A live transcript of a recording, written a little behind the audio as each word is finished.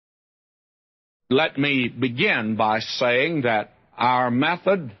let me begin by saying that our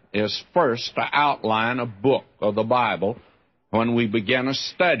method is first to outline a book of the Bible when we begin a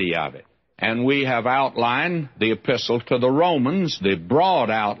study of it. And we have outlined the Epistle to the Romans. The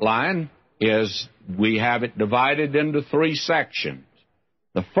broad outline is we have it divided into 3 sections.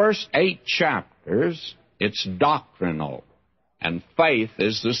 The first 8 chapters, it's doctrinal, and faith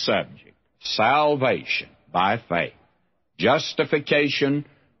is the subject. Salvation by faith. Justification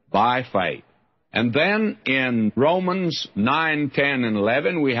by faith. And then in Romans 9, 10, and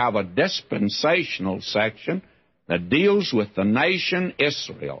 11, we have a dispensational section that deals with the nation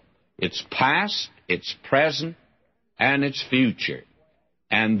Israel. Its past, its present, and its future.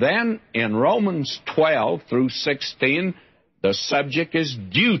 And then in Romans 12 through 16, the subject is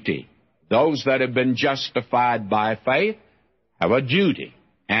duty. Those that have been justified by faith have a duty.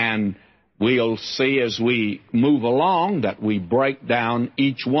 And we'll see as we move along that we break down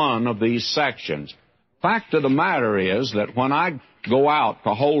each one of these sections. Fact of the matter is that when I go out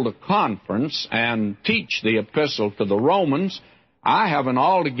to hold a conference and teach the Epistle to the Romans, I have an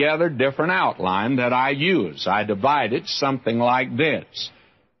altogether different outline that I use. I divide it something like this.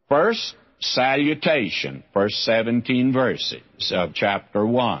 First, salutation, first 17 verses of chapter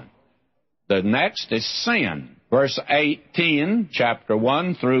 1. The next is sin, verse 18, chapter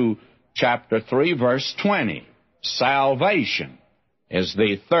 1 through chapter 3, verse 20. Salvation is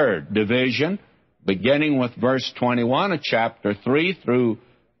the third division, beginning with verse 21 of chapter 3 through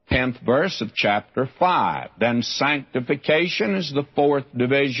 10th verse of chapter 5. Then sanctification is the fourth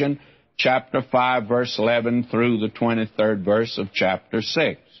division, chapter 5, verse 11 through the 23rd verse of chapter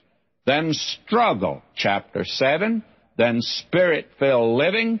 6. Then struggle, chapter 7. Then spirit-filled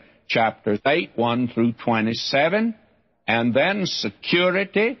living, chapter 8, 1 through 27. And then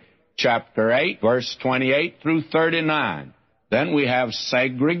security, chapter 8, verse 28 through 39. Then we have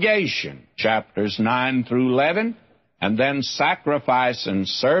segregation, chapters 9 through 11. And then sacrifice and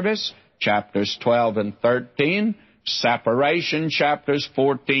service, chapters 12 and 13. Separation, chapters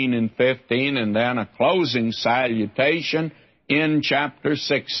 14 and 15. And then a closing salutation in chapter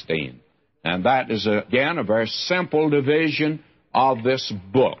 16. And that is, again, a very simple division of this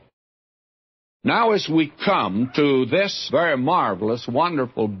book. Now, as we come to this very marvelous,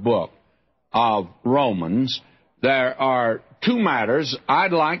 wonderful book of Romans, there are 2 matters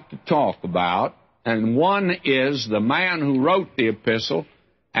I'd like to talk about. And one is the man who wrote the epistle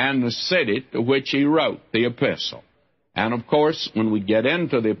and the city to which he wrote the epistle. And, of course, when we get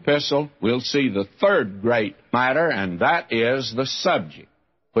into the epistle, we'll see the third great matter, and that is the subject,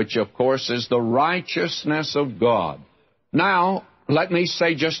 which, of course, is the righteousness of God. Now, let me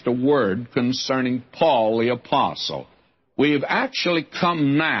say just a word concerning Paul the Apostle. We've actually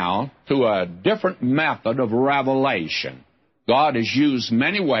come now to a different method of revelation. God has used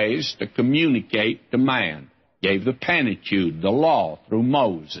many ways to communicate to man. He gave the Pentateuch, the law, through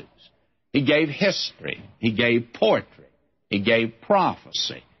Moses. He gave history. He gave poetry. He gave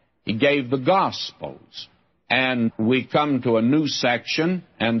prophecy. He gave the Gospels. And we come to a new section,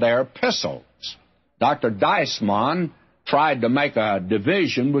 and they're epistles. Dr. Deisman tried to make a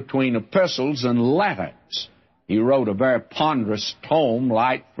division between epistles and letters. He wrote a very ponderous tome,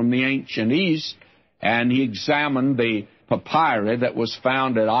 Light from the Ancient East, and he examined the papyri that was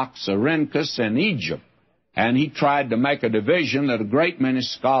found at Oxyrhynchus in Egypt. And he tried to make a division that a great many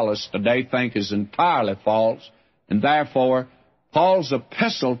scholars today think is entirely false, and therefore Paul's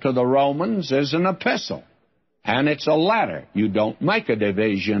epistle to the Romans is an epistle, and it's a letter. You don't make a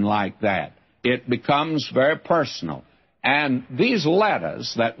division like that. It becomes very personal. And these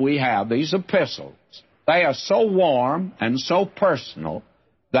letters that we have, these epistles, they are so warm and so personal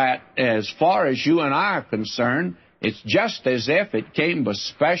that as far as you and I are concerned, it's just as if it came by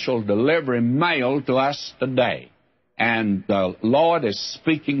special delivery mail to us today. And the Lord is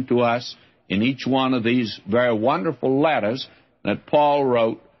speaking to us in each one of these very wonderful letters that Paul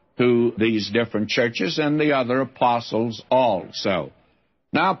wrote to these different churches and the other apostles also.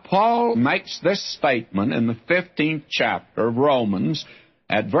 Now, Paul makes this statement in the 15th chapter of Romans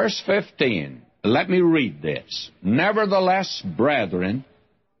at verse 15. Let me read this. Nevertheless, brethren,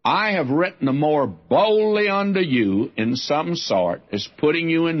 I have written the more boldly unto you in some sort, as putting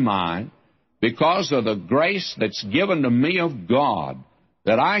you in mind, because of the grace that's given to me of God,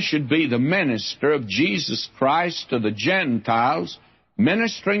 that I should be the minister of Jesus Christ to the Gentiles,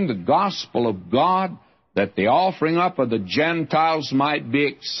 ministering the gospel of God, that the offering up of the Gentiles might be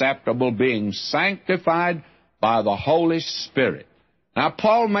acceptable, being sanctified by the Holy Spirit. Now,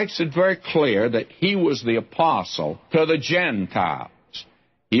 Paul makes it very clear that he was the apostle to the Gentiles.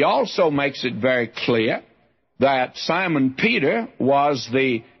 He also makes it very clear that Simon Peter was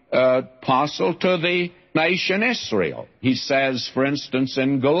the apostle to the nation Israel. He says, for instance,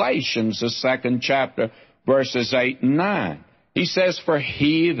 in Galatians, the 2nd chapter, verses 8 and 9, he says, "For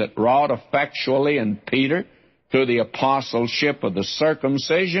he that wrought effectually in Peter to the apostleship of the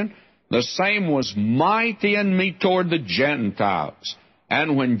circumcision, the same was mighty in me toward the Gentiles.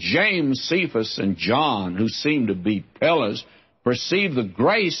 And when James, Cephas, and John, who seemed to be pillars, perceived the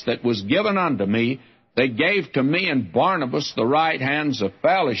grace that was given unto me, they gave to me and Barnabas the right hands of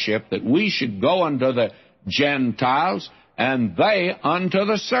fellowship, that we should go unto the Gentiles, and they unto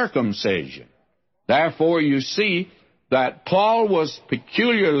the circumcision." Therefore, you see that Paul was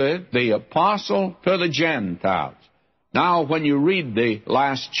peculiarly the apostle to the Gentiles. Now, when you read the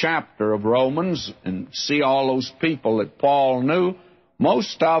last chapter of Romans and see all those people that Paul knew,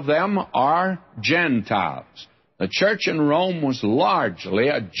 most of them are Gentiles. The church in Rome was largely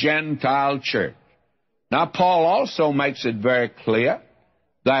a Gentile church. Now, Paul also makes it very clear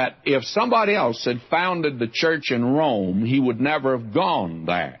that if somebody else had founded the church in Rome, he would never have gone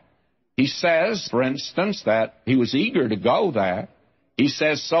there. He says, for instance, that he was eager to go there. He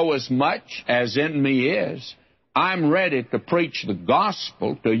says, "So as much as in me is, I'm ready to preach the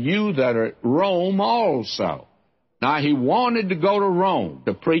gospel to you that are at Rome also." Now, he wanted to go to Rome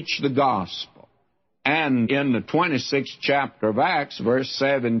to preach the gospel. And in the 26th chapter of Acts, verse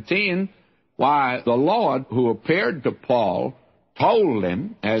 17, why, the Lord who appeared to Paul told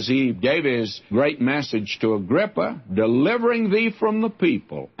him, as he gave his great message to Agrippa, "Delivering thee from the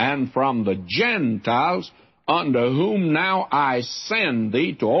people and from the Gentiles, unto whom now I send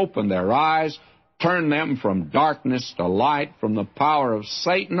thee to open their eyes, turn them from darkness to light, from the power of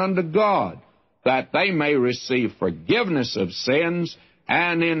Satan unto God, that they may receive forgiveness of sins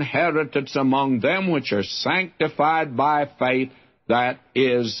and inheritance among them which are sanctified by faith that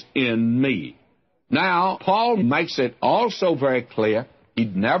is in me." Now, Paul makes it also very clear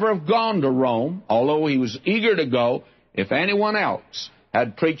he'd never have gone to Rome, although he was eager to go, if anyone else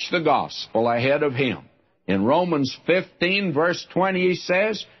had preached the gospel ahead of him. In Romans 15, verse 20, he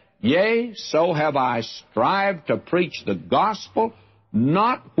says, "Yea, so have I strived to preach the gospel,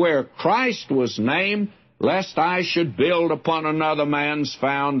 not where Christ was named, lest I should build upon another man's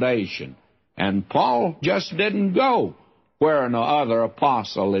foundation." And Paul just didn't go where no other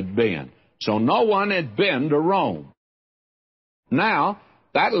apostle had been. So no one had been to Rome. Now,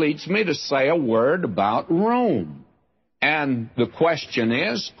 that leads me to say a word about Rome. And the question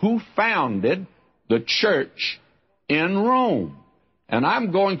is, who founded the church in Rome? And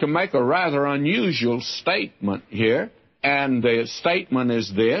I'm going to make a rather unusual statement here. And the statement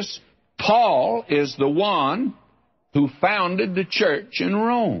is this: Paul is the one who founded the church in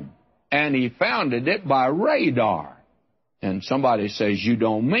Rome. And he founded it by radar. And somebody says, "You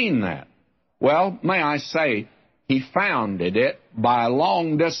don't mean that." Well, may I say, he founded it by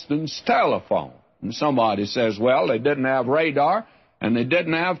long-distance telephone. And somebody says, "Well, they didn't have radar and they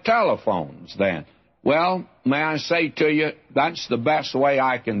didn't have telephones then." Well, may I say to you, that's the best way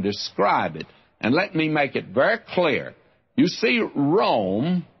I can describe it. And let me make it very clear. You see,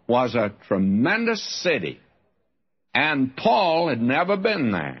 Rome was a tremendous city, and Paul had never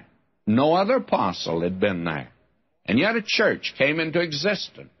been there. No other apostle had been there. And yet a church came into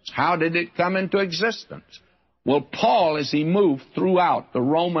existence. How did it come into existence? Well, Paul, as he moved throughout the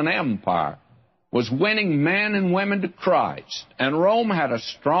Roman Empire, was winning men and women to Christ. And Rome had a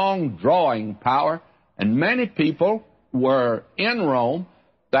strong drawing power, and many people were in Rome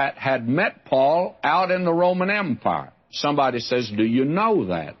that had met Paul out in the Roman Empire. Somebody says, "Do you know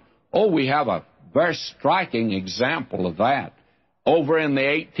that?" Oh, we have a very striking example of that. Over in the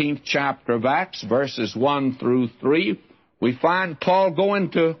 18th chapter of Acts, verses 1 through 3, we find Paul going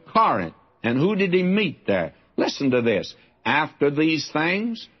to Corinth. And who did he meet there? Listen to this. "After these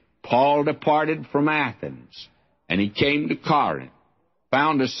things, Paul departed from Athens, and he came to Corinth,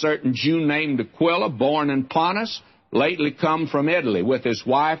 found a certain Jew named Aquila, born in Pontus, lately come from Italy, with his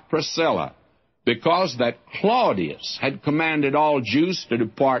wife Priscilla, because that Claudius had commanded all Jews to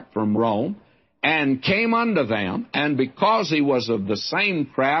depart from Rome, and came unto them, and because he was of the same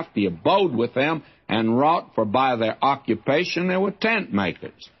craft, he abode with them, and wrought, for by their occupation they were tent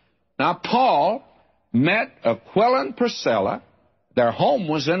makers." Now, Paul met Aquila and Priscilla. Their home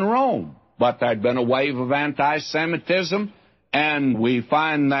was in Rome, but there had been a wave of anti-Semitism, and we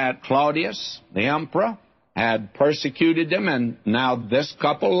find that Claudius, the emperor, had persecuted them, and now this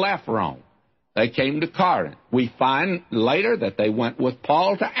couple left Rome. They came to Corinth. We find later that they went with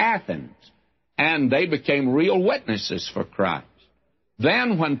Paul to Athens, and they became real witnesses for Christ.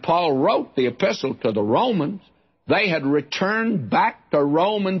 Then when Paul wrote the epistle to the Romans, they had returned back to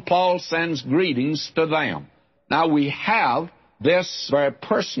Rome, and Paul sends greetings to them. Now we have this very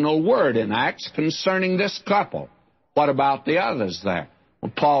personal word in Acts concerning this couple. What about the others there?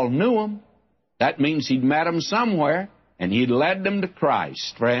 Well, Paul knew them. That means he'd met them somewhere, and he'd led them to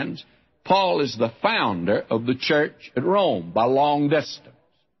Christ, friends. Paul is the founder of the church at Rome by long distance,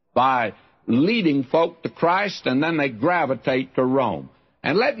 by leading folk to Christ, and then they gravitate to Rome.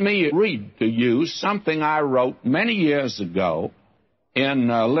 And let me read to you something I wrote many years ago in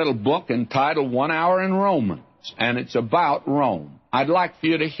a little book entitled 1 Hour in Romans, and it's about Rome. I'd like for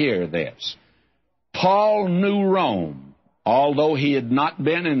you to hear this. Paul knew Rome, although he had not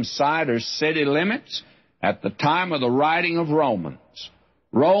been inside her city limits at the time of the writing of Romans.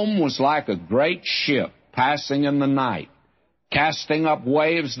 Rome was like a great ship passing in the night, casting up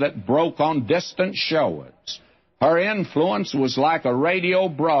waves that broke on distant shores. Her influence was like a radio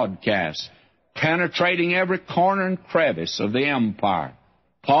broadcast, penetrating every corner and crevice of the empire.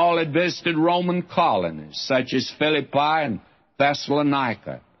 Paul had visited Roman colonies, such as Philippi and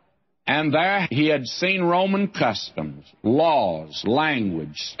Thessalonica, and there he had seen Roman customs, laws,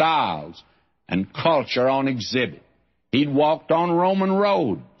 language, styles, and culture on exhibit. He'd walked on Roman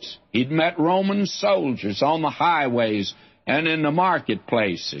roads. He'd met Roman soldiers on the highways and in the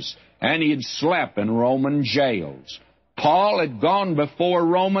marketplaces, and he'd slept in Roman jails. Paul had gone before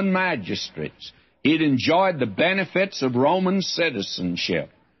Roman magistrates. He'd enjoyed the benefits of Roman citizenship.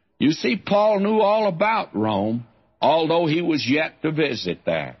 You see, Paul knew all about Rome, although he was yet to visit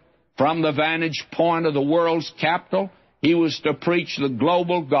there. From the vantage point of the world's capital, he was to preach the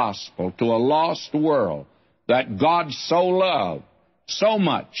global gospel to a lost world, that God so loved, so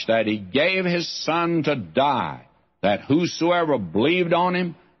much that he gave his Son to die, that whosoever believed on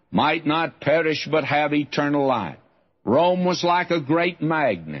him might not perish but have eternal life. Rome was like a great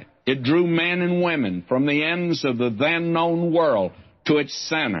magnet. It drew men and women from the ends of the then-known world to its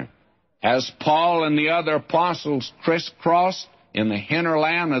center. As Paul and the other apostles crisscrossed in the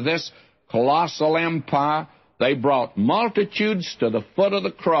hinterland of this colossal empire, they brought multitudes to the foot of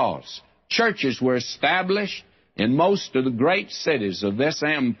the cross. Churches were established in most of the great cities of this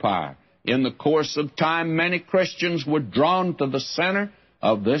empire. In the course of time, many Christians were drawn to the center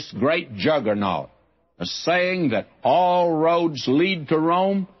of this great juggernaut. The saying that all roads lead to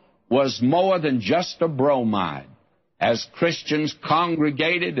Rome was more than just a bromide. As Christians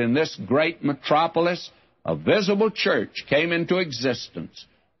congregated in this great metropolis, a visible church came into existence.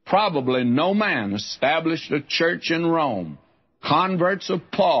 Probably no man established a church in Rome. Converts of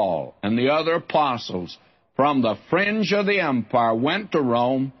Paul and the other apostles from the fringe of the empire went to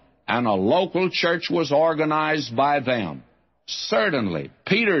Rome, and a local church was organized by them. Certainly,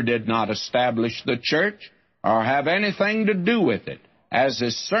 Peter did not establish the church or have anything to do with it, as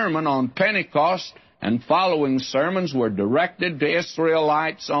his sermon on Pentecost and following sermons were directed to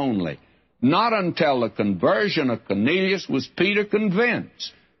Israelites only. Not until the conversion of Cornelius was Peter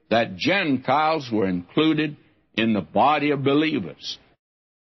convinced that Gentiles were included in the body of believers.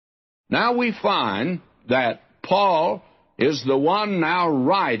 Now we find that Paul is the one now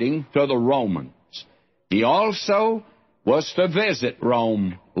writing to the Romans. He also was to visit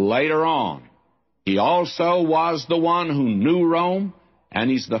Rome later on. He also was the one who knew Rome, and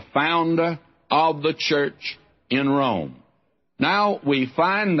he's the founder of the church in Rome. Now we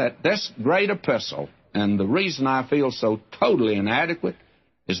find that this great epistle, and the reason I feel so totally inadequate,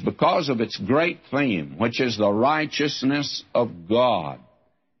 is because of its great theme, which is the righteousness of God.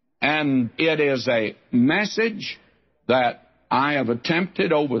 And it is a message that I have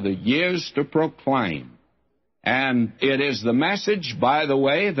attempted over the years to proclaim. And it is the message, by the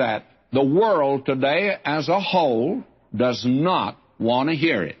way, that the world today as a whole does not want to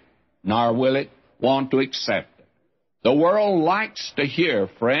hear it, nor will it want to accept it. The world likes to hear,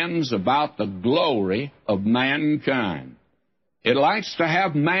 friends, about the glory of mankind. It likes to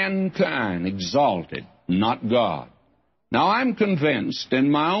have mankind exalted, not God. Now, I'm convinced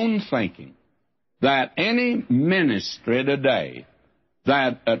in my own thinking that any ministry today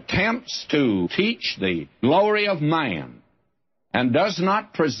that attempts to teach the glory of man and does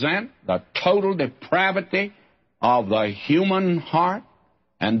not present the total depravity of the human heart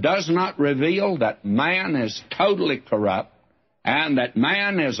and does not reveal that man is totally corrupt and that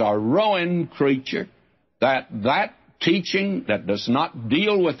man is a ruined creature, that teaching that does not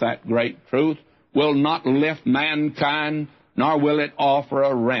deal with that great truth will not lift mankind, nor will it offer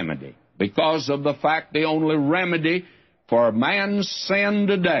a remedy. Because of the fact the only remedy for man's sin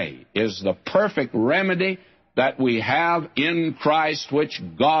today is the perfect remedy that we have in Christ, which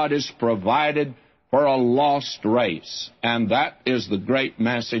God has provided for a lost race. And that is the great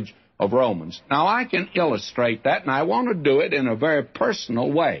message of Romans. Now, I can illustrate that, and I want to do it in a very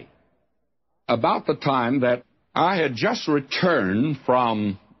personal way. About the time that I had just returned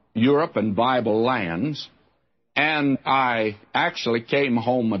from Europe and Bible lands, and I actually came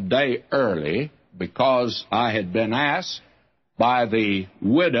home a day early because I had been asked by the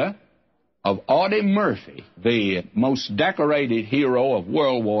widow of Audie Murphy, the most decorated hero of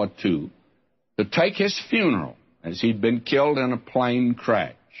World War II, to take his funeral, as he'd been killed in a plane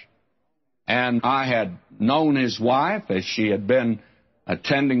crash. And I had known his wife, as she had been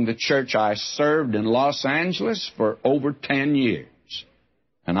attending the church I served in Los Angeles for over 10 years.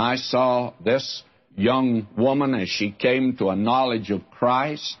 And I saw this young woman as she came to a knowledge of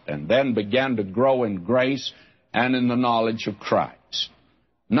Christ and then began to grow in grace and in the knowledge of Christ.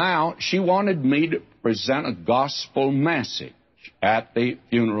 Now, she wanted me to present a gospel message at the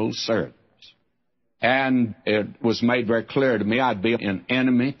funeral service. And it was made very clear to me I'd be in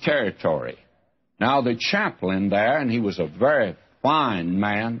enemy territory. Now, the chaplain there, and he was a very fine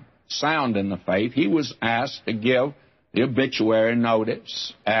man, sound in the faith, he was asked to give the obituary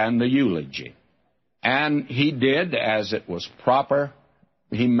notice and the eulogy. And he did as it was proper.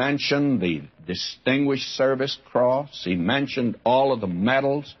 He mentioned the Distinguished Service Cross. He mentioned all of the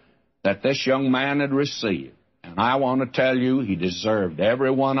medals that this young man had received. And I want to tell you, he deserved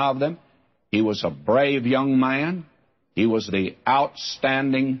every one of them. He was a brave young man. He was the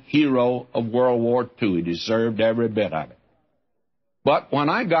outstanding hero of World War II. He deserved every bit of it. But when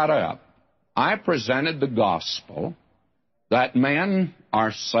I got up, I presented the gospel that men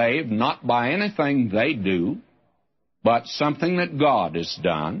are saved not by anything they do, but something that God has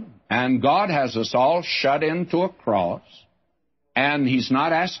done. And God has us all shut into a cross, and He's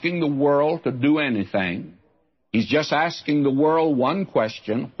not asking the world to do anything. He's just asking the world one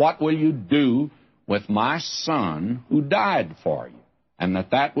question: what will you do with my son who died for you? And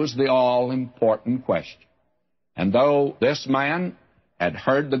that was the all-important question. And though this man had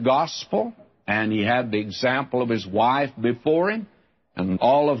heard the gospel, and he had the example of his wife before him, and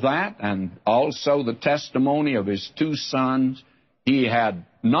all of that, and also the testimony of his two sons, he had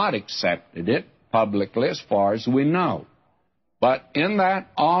not accepted it publicly as far as we know. But in that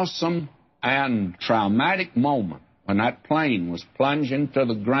awesome and traumatic moment, when that plane was plunging to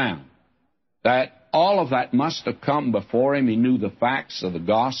the ground, that all of that must have come before him. He knew the facts of the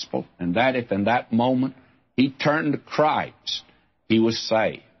gospel, and that if in that moment he turned to Christ, he was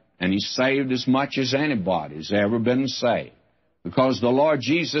saved. And he's saved as much as anybody's ever been saved. Because the Lord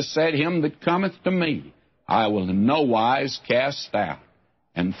Jesus said, "Him that cometh to me, I will in no wise cast out."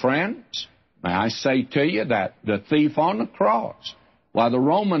 And friends, may I say to you that the thief on the cross, while the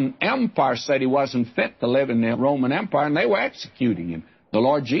Roman Empire said he wasn't fit to live in the Roman Empire, and they were executing him, the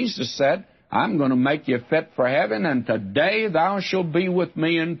Lord Jesus said, "I'm going to make you fit for heaven, and today thou shalt be with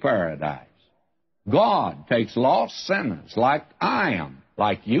me in paradise." God takes lost sinners like I am,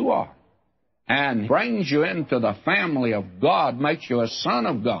 like you are, and brings you into the family of God, makes you a son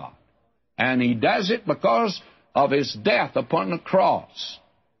of God. And He does it because of His death upon the cross,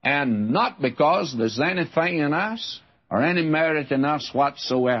 and not because there's anything in us or any merit in us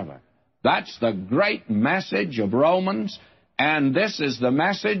whatsoever. That's the great message of Romans, and this is the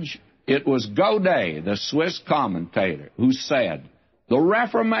message. It was Godet, the Swiss commentator, who said, the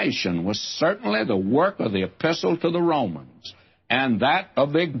Reformation was certainly the work of the Epistle to the Romans, and that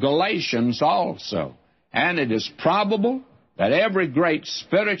of the Galatians also. And it is probable that every great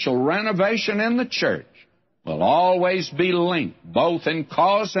spiritual renovation in the church will always be linked, both in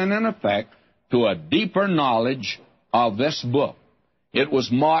cause and in effect, to a deeper knowledge of this book. It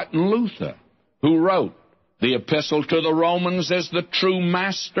was Martin Luther who wrote, "The Epistle to the Romans is the true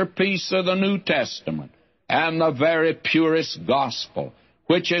masterpiece of the New Testament, and the very purest gospel,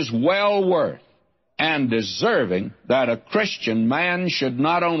 which is well worth and deserving that a Christian man should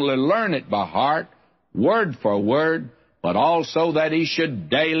not only learn it by heart, word for word, but also that he should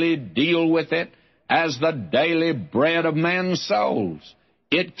daily deal with it as the daily bread of men's souls.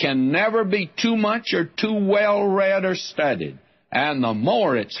 It can never be too much or too well read or studied, and the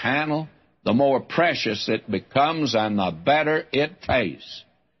more it's handled, the more precious it becomes and the better it tastes."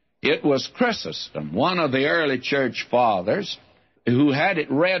 It was Chrysostom, one of the early church fathers, who had it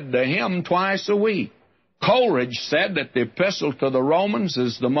read to him twice a week. Coleridge said that the Epistle to the Romans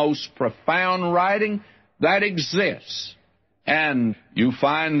is the most profound writing that exists. And you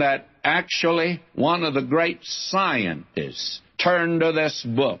find that actually one of the great scientists turned to this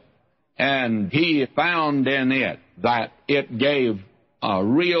book, and he found in it that it gave a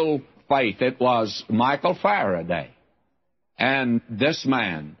real faith. It was Michael Faraday. And this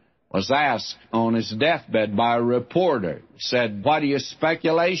man was asked on his deathbed by a reporter, said, "What are your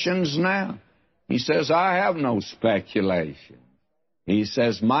speculations now?" He says, "I have no speculation." He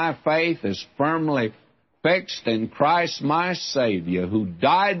says, "My faith is firmly fixed in Christ my Savior, who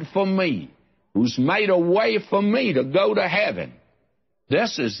died for me, who's made a way for me to go to heaven.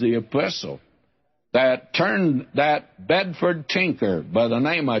 This is the epistle that turned that Bedford tinker by the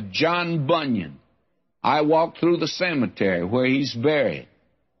name of John Bunyan. I walked through the cemetery where he's buried,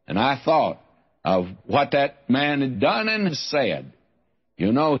 and I thought of what that man had done and said.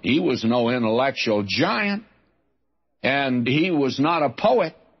 You know, he was no intellectual giant, and he was not a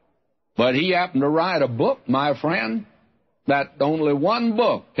poet, but he happened to write a book, my friend, that only one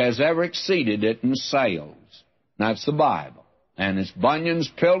book has ever exceeded it in sales. That's the Bible, and it's Bunyan's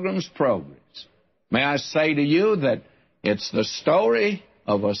Pilgrim's Progress. May I say to you that it's the story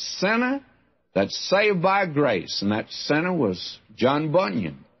of a sinner that's saved by grace, and that sinner was John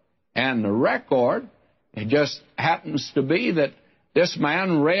Bunyan. And the record, it just happens to be that this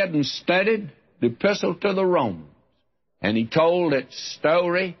man read and studied the Epistle to the Romans, and he told its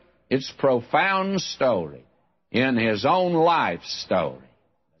story, its profound story, in his own life story,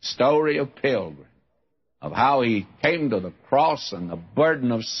 the story of Pilgrim, of how he came to the cross and the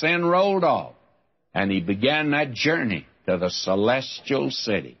burden of sin rolled off, and he began that journey to the celestial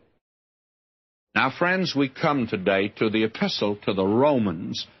city. Now, friends, we come today to the Epistle to the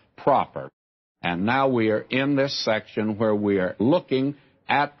Romans proper. And now we are in this section where we are looking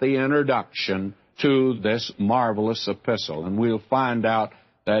at the introduction to this marvelous epistle. And we'll find out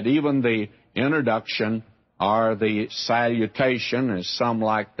that even the introduction, or the salutation, as some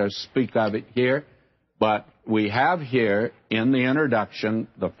like to speak of it here, but we have here in the introduction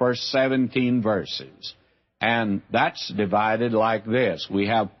the first 17 verses. And that's divided like this. We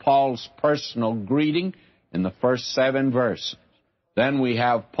have Paul's personal greeting in the first 7 verses. Then we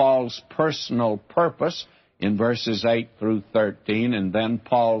have Paul's personal purpose in verses 8 through 13, and then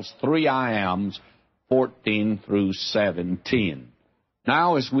Paul's 3 I ams, 14 through 17.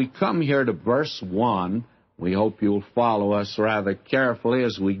 Now, as we come here to verse 1, we hope you'll follow us rather carefully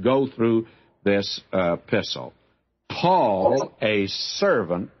as we go through this epistle. Paul, a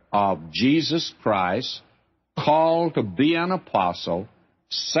servant of Jesus Christ, called to be an apostle,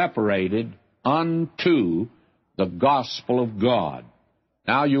 separated unto the gospel of God.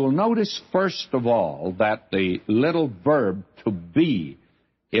 Now, you'll notice, first of all, that the little verb to be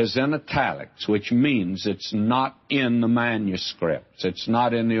is in italics, which means it's not in the manuscripts. It's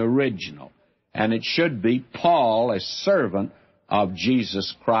not in the original. And it should be Paul, a servant of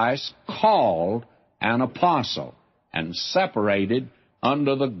Jesus Christ, called an apostle and separated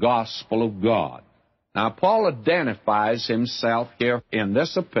under the gospel of God. Now, Paul identifies himself here in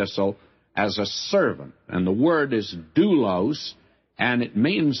this epistle as a servant, and the word is doulos, and it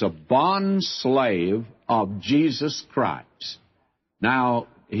means a bond slave of Jesus Christ. Now,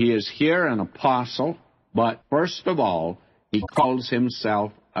 he is here an apostle, but first of all, he calls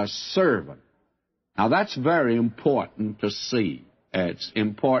himself a servant. Now, that's very important to see. It's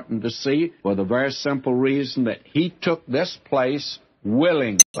important to see for the very simple reason that he took this place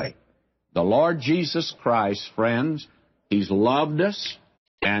willingly. The Lord Jesus Christ, friends, he's loved us,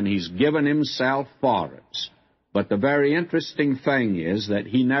 and he's given himself for us. But the very interesting thing is that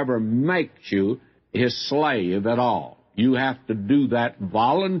he never makes you his slave at all. You have to do that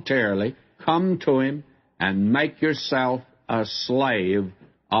voluntarily. Come to him and make yourself a slave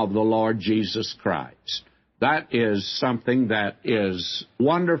of the Lord Jesus Christ. That is something that is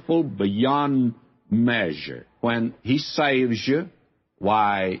wonderful beyond measure. When he saves you,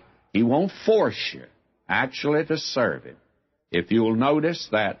 why, he won't force you actually to serve him. If you'll notice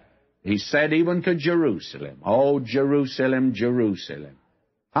that he said even to Jerusalem, "Oh, Jerusalem, Jerusalem,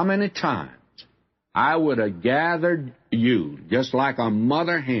 how many times I would have gathered you, just like a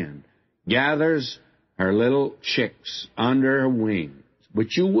mother hen gathers her little chicks under her wings,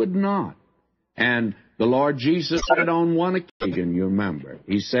 but you would not." And the Lord Jesus said on one occasion, you remember,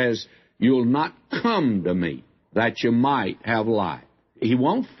 he says, "You'll not come to me that you might have life." He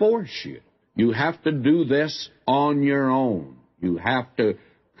won't force you. You have to do this on your own. You have to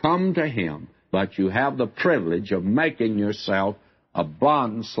come to him, but you have the privilege of making yourself a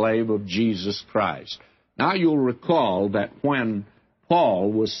bond slave of Jesus Christ. Now, you'll recall that when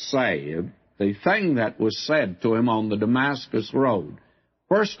Paul was saved, the thing that was said to him on the Damascus road,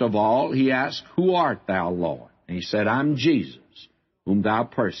 first of all, he asked, "Who art thou, Lord?" And he said, "I'm Jesus, whom thou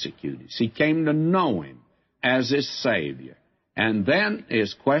persecutest." He came to know him as his Savior. And then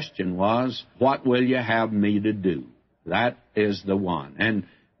his question was, "What will you have me to do?" That is the one. And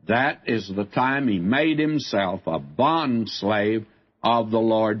that is the time he made himself a bond slave of the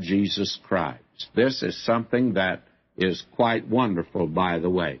Lord Jesus Christ. This is something that is quite wonderful, by the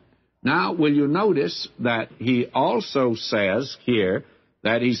way. Now, will you notice that he also says here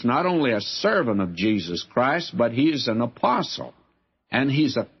that he's not only a servant of Jesus Christ, but he's an apostle, and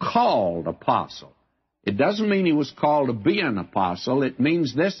he's a called apostle. It doesn't mean he was called to be an apostle. It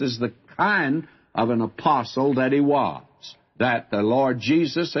means this is the kind of an apostle that he was, that the Lord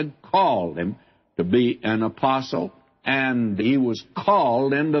Jesus had called him to be an apostle, and he was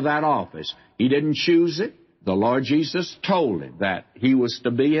called into that office. He didn't choose it. The Lord Jesus told him that he was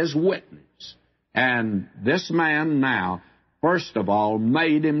to be his witness. And this man now, first of all,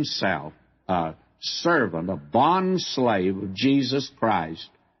 made himself a servant, a bond slave of Jesus Christ,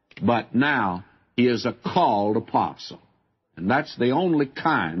 but now he is a called apostle. And that's the only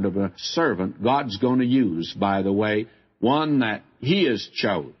kind of a servant God's going to use, by the way, one that he has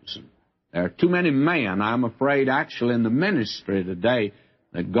chosen. There are too many men, I'm afraid, actually in the ministry today,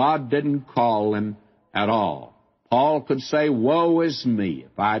 that God didn't call them at all. Paul could say, "Woe is me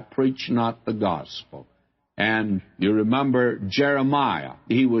if I preach not the gospel." And you remember Jeremiah.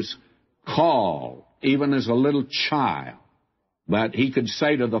 He was called even as a little child. But he could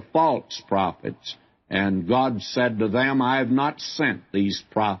say to the false prophets, and God said to them, "I have not sent these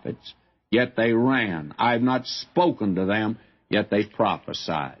prophets, yet they ran. I have not spoken to them, yet they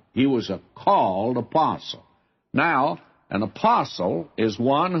prophesied." He was a called apostle. Now, an apostle is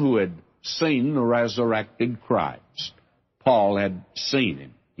one who had seen the resurrected Christ. Paul had seen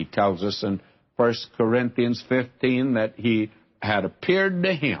him. He tells us in 1 Corinthians 15 that he had appeared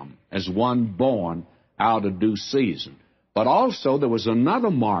to him as one born out of due season. But also there was another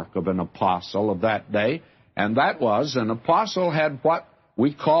mark of an apostle of that day, and that was an apostle had what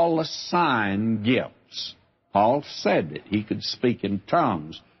we call the sign gifts. Paul said that he could speak in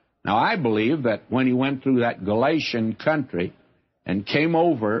tongues. Now, I believe that when he went through that Galatian country and came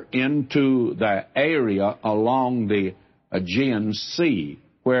over into the area along the Aegean Sea,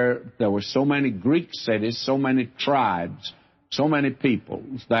 where there were so many Greek cities, so many tribes, so many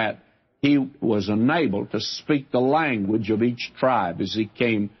peoples, that he was enabled to speak the language of each tribe as he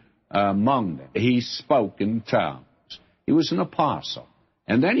came among them. He spoke in tongues. He was an apostle.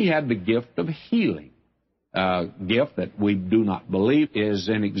 And then he had the gift of healing, a gift that we do not believe is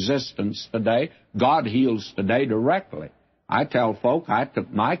in existence today. God heals today directly. I tell folk I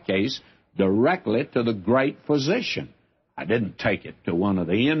took my case directly to the great physician. I didn't take it to one of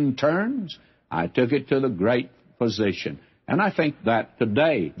the interns. I took it to the great physician. And I think that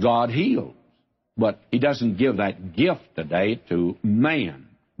today God heals. But he doesn't give that gift today to man.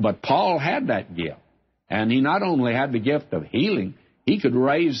 But Paul had that gift. And he not only had the gift of healing, he could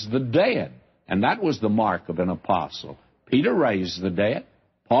raise the dead. And that was the mark of an apostle. Peter raised the dead.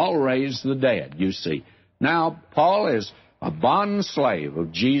 Paul raised the dead, you see. Now, Paul is a bond slave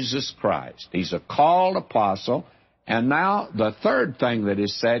of Jesus Christ. He's a called apostle. And now the third thing that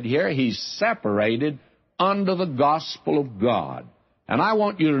is said here, he's separated under the gospel of God. And I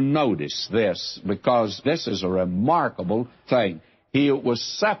want you to notice this, because this is a remarkable thing. He was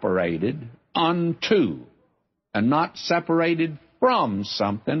separated unto, and not separated from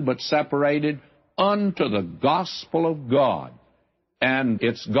something, but separated unto the gospel of God. And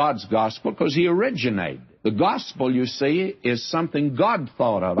it's God's gospel because he originated. The gospel, you see, is something God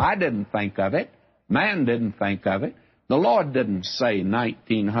thought of. I didn't think of it. Man didn't think of it. The Lord didn't say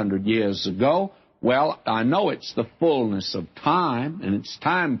 1900 years ago, well, I know it's the fullness of time, and it's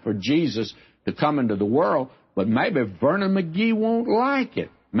time for Jesus to come into the world, but maybe Vernon McGee won't like it.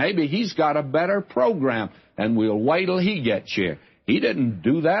 Maybe he's got a better program, and we'll wait till he gets here. He didn't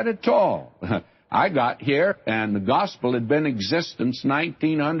do that at all. I got here, and the gospel had been in existence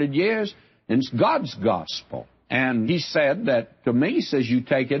 1900 years, and it's God's gospel. And he said that to me, he says, you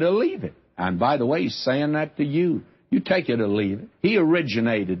take it or leave it. And by the way, he's saying that to you. You take it or leave it. He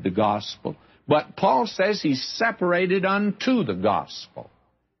originated the gospel. But Paul says he's separated unto the gospel.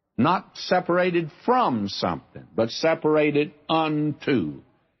 Not separated from something, but separated unto.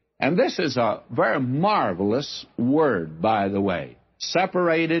 And this is a very marvelous word, by the way.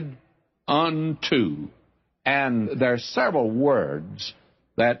 Separated unto. And there are several words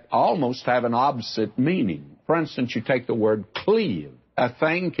that almost have an opposite meaning. For instance, you take the word cleave. A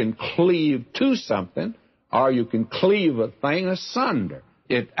thing can cleave to something, or you can cleave a thing asunder.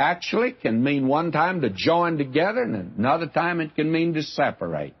 It actually can mean one time to join together, and another time it can mean to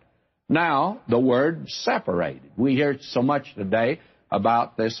separate. Now, the word separated. We hear so much today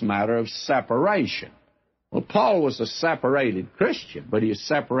about this matter of separation. Well, Paul was a separated Christian, but he is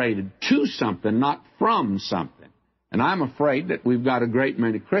separated to something, not from something. And I'm afraid that we've got a great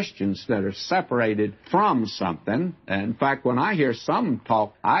many Christians that are separated from something. And in fact, when I hear some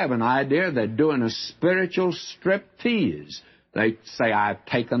talk, I have an idea they're doing a spiritual striptease. They say, I've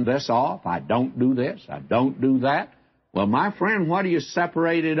taken this off, I don't do this, I don't do that. Well, my friend, what are you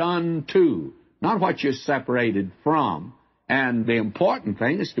separated unto? Not what you're separated from. And the important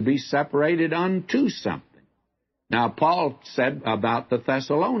thing is to be separated unto something. Now, Paul said about the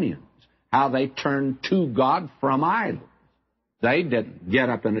Thessalonians, how they turned to God from idols. They didn't get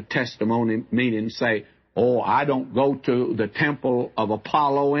up in a testimony meeting and say, oh, I don't go to the temple of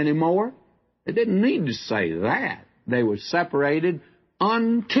Apollo anymore. They didn't need to say that. They were separated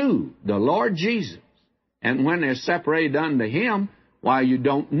unto the Lord Jesus. And when they're separated unto Him, why, you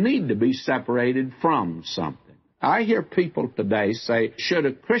don't need to be separated from something. I hear people today say, should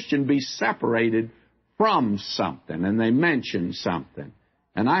a Christian be separated from something? And they mention something.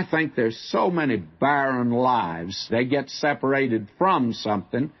 And I think there's so many barren lives. They get separated from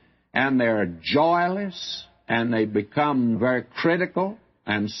something, and they're joyless, and they become very critical,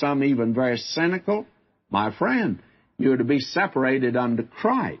 and some even very cynical. My friend, you're to be separated unto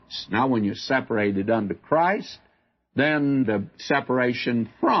Christ. Now, when you're separated unto Christ, then the separation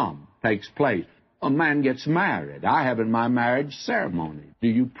from takes place. A man gets married. I have in my marriage ceremony. Do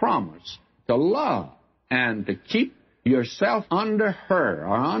you promise to love and to keep yourself under her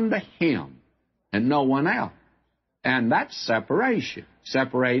or under him and no one else? And that's separation.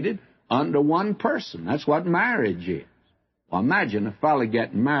 Separated under one person. That's what marriage is. Well, imagine a fellow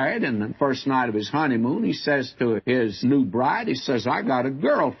getting married, and the first night of his honeymoon, he says to his new bride, he says, I got a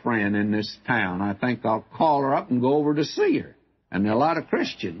girlfriend in this town. I think I'll call her up and go over to see her. And there are a lot of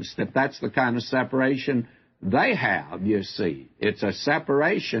Christians that's the kind of separation they have, you see. It's a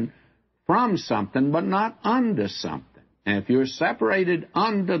separation from something, but not under something. And if you're separated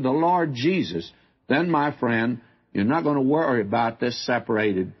under the Lord Jesus, then, my friend, you're not going to worry about this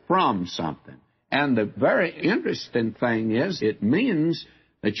separated from something. And the very interesting thing is, it means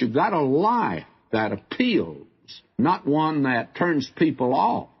that you've got a life that appeals, not one that turns people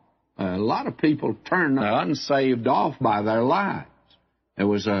off. A lot of people turn the unsaved off by their lives. There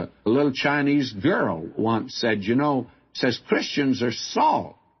was a little Chinese girl once said, says Christians are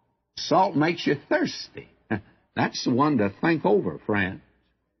salt. Salt makes you thirsty. That's the one to think over, friend.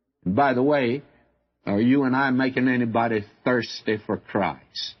 And by the way, are you and I making anybody thirsty for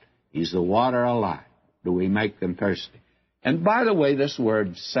Christ? He's the water of life. Do we make them thirsty? And by the way, this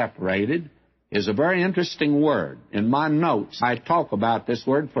word separated is a very interesting word. In my notes, I talk about this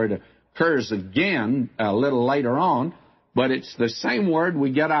word, for it occurs again a little later on, but it's the same word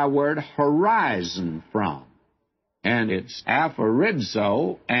we get our word horizon from. And it's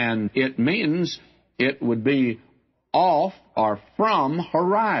aphorizo, and it means it would be off or from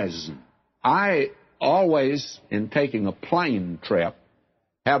horizon. I always, in taking a plane trip,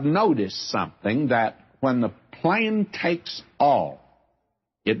 have noticed something, that when the plane takes off,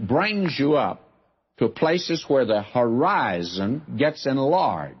 it brings you up to places where the horizon gets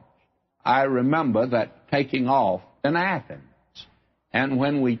enlarged. I remember that taking off in Athens. And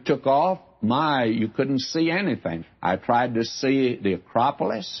when we took off, you couldn't see anything. I tried to see the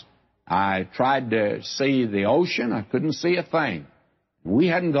Acropolis. I tried to see the ocean. I couldn't see a thing. We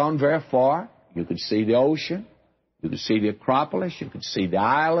hadn't gone very far. You could see the ocean. You could see the Acropolis. You could see the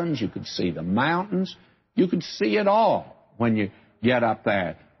islands. You could see the mountains. You could see it all when you get up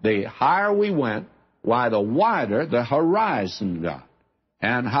there. The higher we went, why, the wider the horizon got.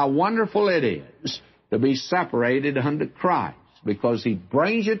 And how wonderful it is to be separated unto Christ, because He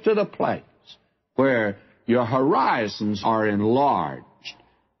brings you to the place where your horizons are enlarged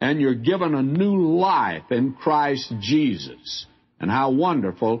and you're given a new life in Christ Jesus. And how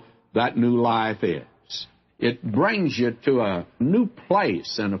wonderful that new life is. It brings you to a new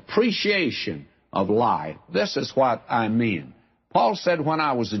place, an appreciation of life. This is what I mean. Paul said, when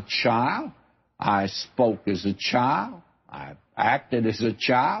I was a child, I spoke as a child. I acted as a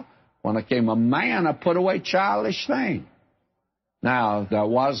child. When I became a man, I put away childish things. Now, there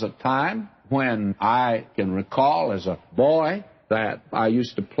was a time when I can recall as a boy that I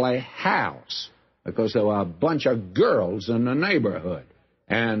used to play house, because there were a bunch of girls in the neighborhood,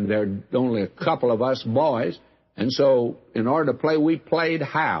 and there were only a couple of us boys, and so in order to play, we played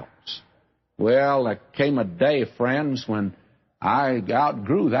house. Well, there came a day, friends, when I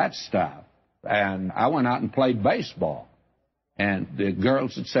outgrew that stuff, and I went out and played baseball. And the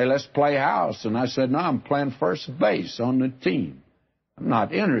girls would say, let's play house. And I said, no, I'm playing first base on the team. I'm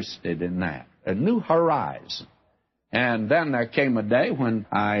not interested in that. A new horizon. And then there came a day when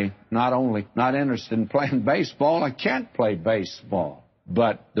I not only not interested in playing baseball, I can't play baseball.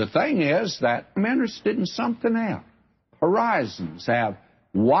 But the thing is that I'm interested in something else. Horizons have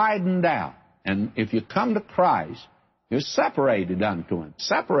widened out. And if you come to Christ, you're separated unto Him.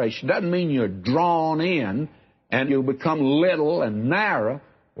 Separation doesn't mean you're drawn in and you become little and narrow.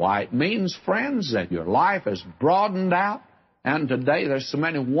 Why, it means, friends, that your life is broadened out, and today there's so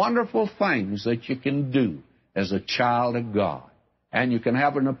many wonderful things that you can do as a child of God. And you can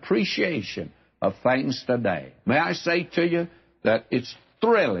have an appreciation of things today. May I say to you that it's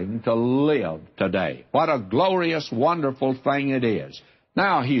thrilling to live today. What a glorious, wonderful thing it is.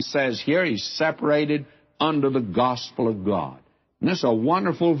 Now, he says here, he's separated under the gospel of God. And this is a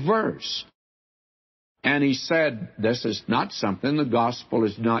wonderful verse. And he said, this is not something, the gospel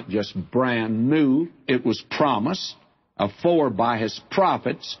is not just brand new. It was promised afore by his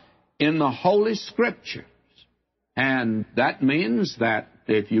prophets in the Holy Scriptures. And that means that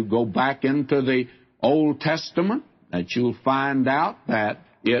if you go back into the Old Testament, that you'll find out that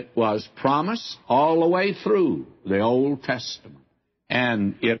it was promised all the way through the Old Testament.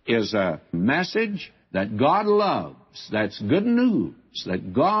 And it is a message that God loves. That's good news,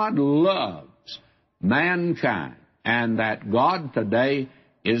 that God loves mankind, and that God today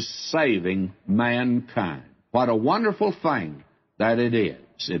is saving mankind. What a wonderful thing that it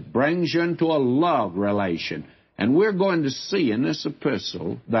is. It brings you into a love relation. And we're going to see in this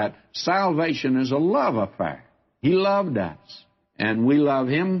epistle that salvation is a love affair. He loved us, and we love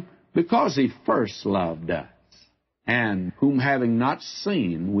Him because He first loved us. And whom having not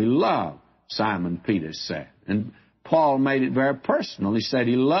seen, we love, Simon Peter said. And Paul made it very personal. He said,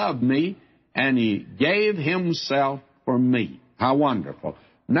 He loved me, and He gave Himself for me. How wonderful.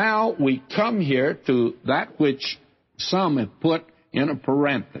 Now we come here to that which some have put in a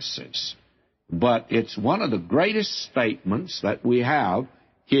parenthesis. But it's one of the greatest statements that we have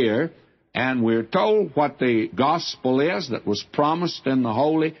here, and we're told what the gospel is that was promised in the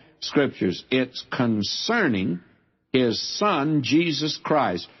Holy Scriptures. It's concerning His Son, Jesus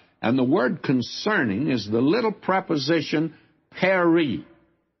Christ. And the word concerning is the little preposition peri.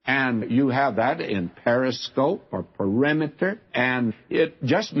 And you have that in periscope or perimeter, and it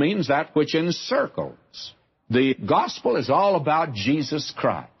just means that which encircles. The gospel is all about Jesus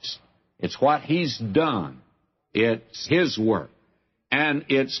Christ. It's what He's done. It's His work. And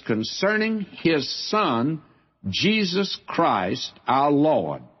it's concerning His Son, Jesus Christ, our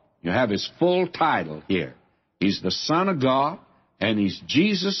Lord. You have His full title here. He's the Son of God, and He's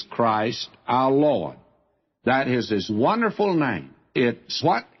Jesus Christ, our Lord. That is His wonderful name. It's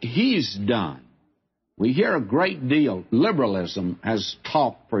what He's done. We hear a great deal. Liberalism has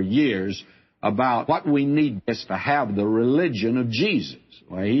talked for years about what we need is to have the religion of Jesus.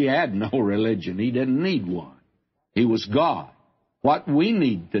 Well, He had no religion. He didn't need one. He was God. What we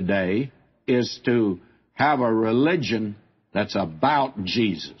need today is to have a religion that's about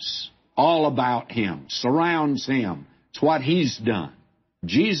Jesus, all about Him, surrounds Him. It's what He's done.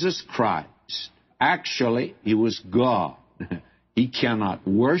 Jesus Christ, actually, He was God. He cannot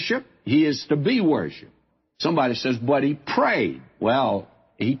worship. He is to be worshiped. Somebody says, but He prayed. Well,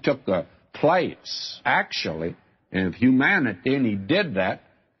 He took a place, actually, of humanity, and He did that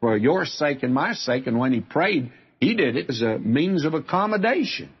for your sake and my sake. And when He prayed, He did it as a means of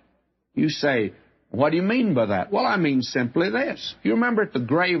accommodation. You say, what do you mean by that? Well, I mean simply this. You remember at the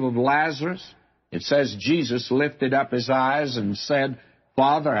grave of Lazarus, it says Jesus lifted up His eyes and said,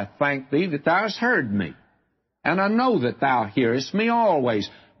 Father, I thank Thee that Thou hast heard me. And I know that Thou hearest me always.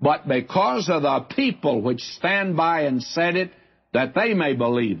 But because of the people which stand by and said it, that they may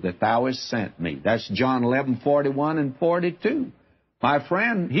believe that Thou hast sent me. That's John 11:41 and 42. My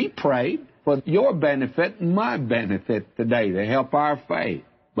friend, He prayed for your benefit and my benefit today to help our faith.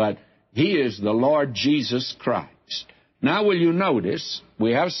 But He is the Lord Jesus Christ. Now will you notice,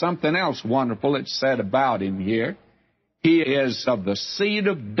 we have something else wonderful that's said about Him here. He is of the seed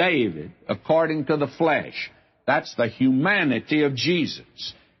of David according to the flesh. That's the humanity of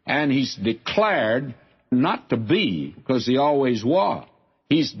Jesus. And He's declared not to be, because He always was.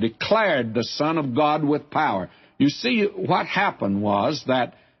 He's declared the Son of God with power. You see, what happened was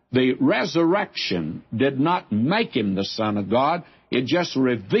that the resurrection did not make Him the Son of God. It just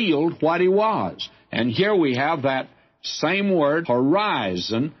revealed what He was. And here we have that same word,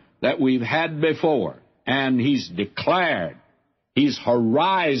 horizon, that we've had before. And He's declared. He's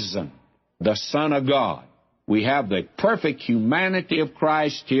horizon, the Son of God. We have the perfect humanity of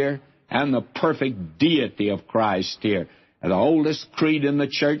Christ here and the perfect deity of Christ here. And the oldest creed in the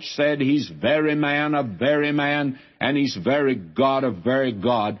church said He's very man of very man, and He's very God of very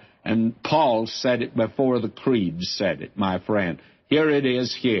God. And Paul said it before the creed said it, my friend. Here it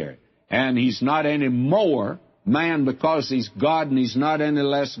is here. And He's not any more man because He's God, and He's not any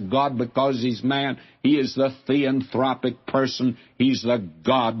less God because He's man. He is the theanthropic person. He's the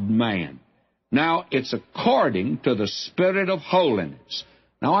God-man. Now, it's according to the Spirit of holiness.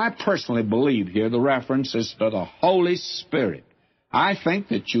 Now, I personally believe here the reference is to the Holy Spirit. I think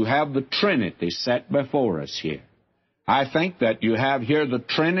that you have the Trinity set before us here. I think that you have here the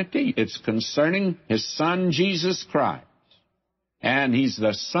Trinity. It's concerning His Son, Jesus Christ. And He's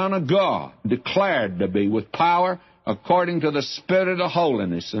the Son of God, declared to be with power according to the Spirit of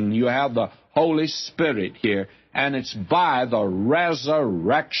holiness. And you have the Holy Spirit here. And it's by the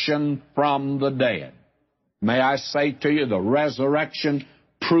resurrection from the dead. May I say to you, the resurrection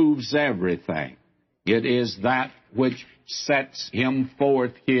proves everything. It is that which sets Him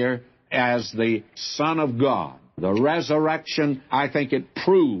forth here as the Son of God. The resurrection, I think it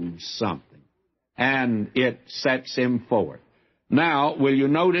proves something, and it sets Him forth. Now, will you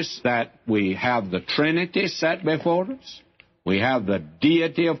notice that we have the Trinity set before us? We have the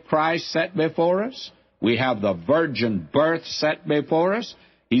deity of Christ set before us. We have the virgin birth set before us.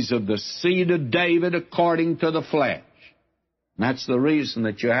 He's of the seed of David according to the flesh. And that's the reason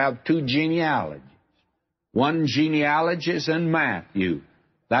that you have two genealogies. One genealogy is in Matthew.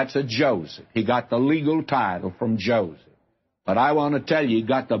 That's a Joseph. He got the legal title from Joseph. But I want to tell you, he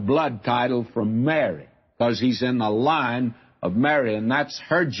got the blood title from Mary, because he's in the line of Mary, and that's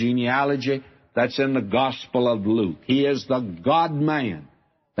her genealogy that's in the Gospel of Luke. He is the God-man.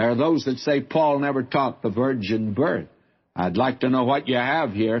 There are those that say Paul never taught the virgin birth. I'd like to know what you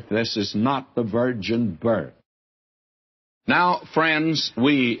have here if this is not the virgin birth. Now, friends,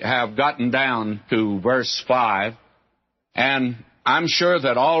 we have gotten down to verse 5, and I'm sure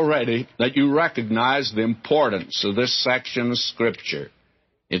that already that you recognize the importance of this section of Scripture.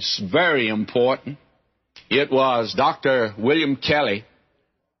 It's very important. It was Dr. William Kelly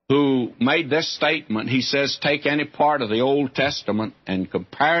who made this statement. He says, take any part of the Old Testament and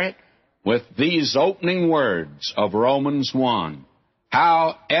compare it with these opening words of Romans 1.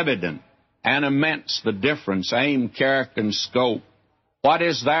 How evident and immense the difference, aim, character, and scope. What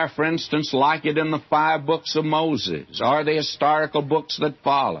is there, for instance, like it in the 5 books of Moses, or the historical books that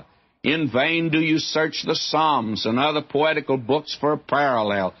follow? In vain do you search the Psalms and other poetical books for a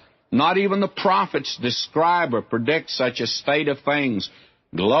parallel. Not even the prophets describe or predict such a state of things.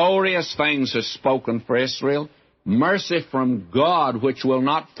 Glorious things are spoken for Israel. Mercy from God, which will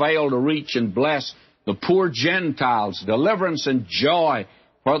not fail to reach and bless the poor Gentiles. Deliverance and joy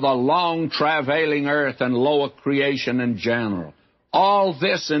for the long travailing earth and lower creation in general. All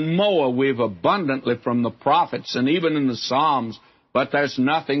this and more we've abundantly from the prophets and even in the Psalms, but there's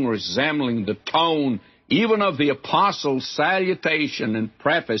nothing resembling the tone even of the apostles' salutation and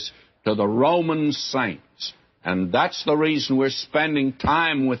preface to the Roman saints. And that's the reason we're spending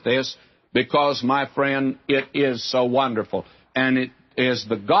time with this, because, my friend, it is so wonderful. And it is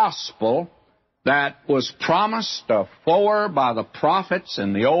the gospel that was promised afore by the prophets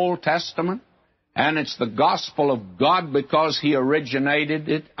in the Old Testament. And it's the gospel of God because He originated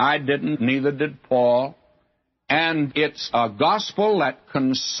it. I didn't, neither did Paul. And it's a gospel that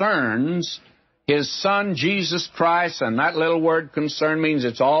concerns His Son, Jesus Christ. And that little word concern means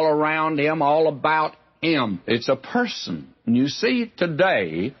it's all around Him, all about Him. It's a person. And you see,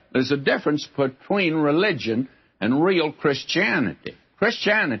 today, there's a difference between religion and real Christianity.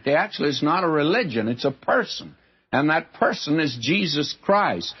 Christianity actually is not a religion, it's a person. And that person is Jesus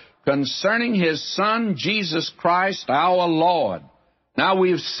Christ, concerning His Son, Jesus Christ, our Lord. Now,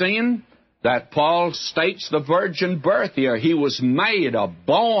 we've seen that Paul states the virgin birth here. He was made,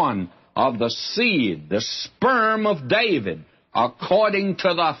 born of the seed, the sperm of David, according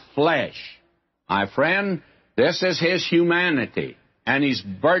to the flesh. My friend, this is His humanity. And He's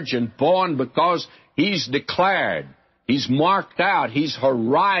virgin born because He's declared, He's marked out, He's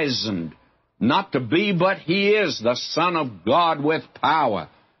horizoned, not to be, but He is the Son of God with power.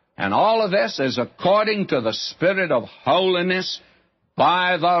 And all of this is according to the Spirit of holiness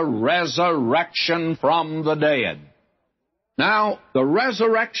by the resurrection from the dead. Now, the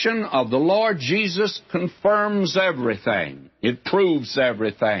resurrection of the Lord Jesus confirms everything. It proves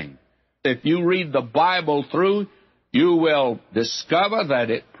everything. If you read the Bible through, you will discover that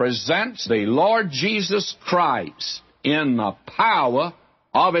it presents the Lord Jesus Christ in the power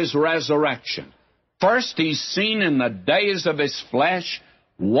of His resurrection. First, He's seen in the days of His flesh,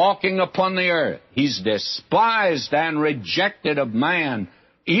 walking upon the earth. He's despised and rejected of man,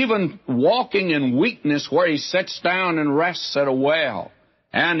 even walking in weakness where He sits down and rests at a well.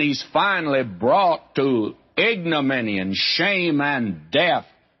 And He's finally brought to ignominy and shame and death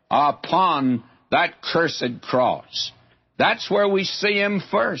upon that cursed cross. That's where we see Him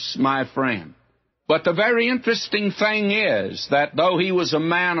first, my friend. But the very interesting thing is that though He was a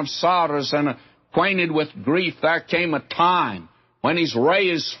man of sorrows and acquainted with grief, there came a time when He's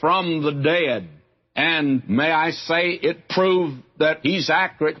raised from the dead. And may I say, it proved that He's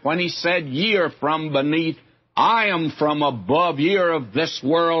accurate when He said, "Ye are from beneath, I am from above. Ye are of this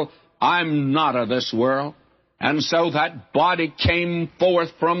world. I'm not of this world. And so that body came forth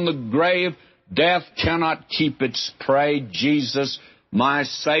from the grave. Death cannot keep its prey. Jesus, my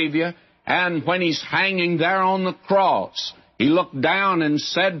Savior. And when he's hanging there on the cross, he looked down and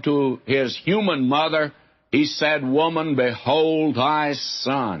said to his human mother, he said, Woman, behold thy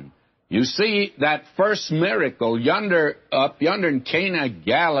son. You see, that first miracle up yonder in Cana of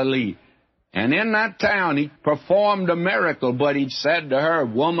Galilee, and in that town he performed a miracle, but he said to her,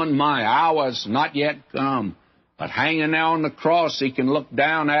 Woman, my hour's not yet come. But hanging there on the cross, he can look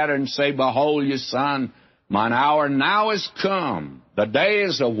down at her and say, Behold your son, mine hour now is come. The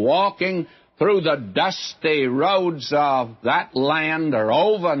days of walking through the dusty roads of that land are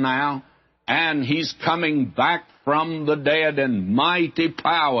over now, and he's coming back from the dead in mighty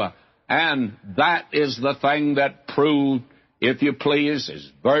power. And that is the thing that proved, if you please, his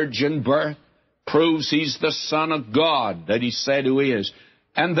virgin birth, proves he's the Son of God that he said who he is.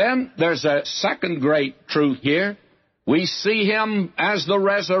 And then there's a second great truth here. We see him as the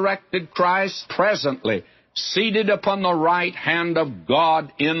resurrected Christ presently, seated upon the right hand of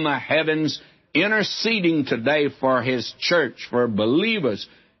God in the heavens, interceding today for his church, for believers,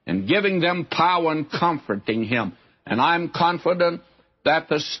 and giving them power and comforting him. And I'm confident that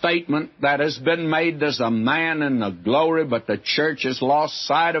the statement that has been made as a man in the glory, but the church has lost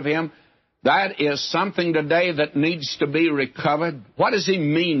sight of him, that is something today that needs to be recovered. What does he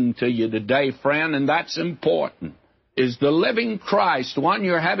mean to you today, friend? And that's important. Is the living Christ one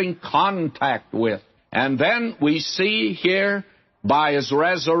you're having contact with? And then we see here, by his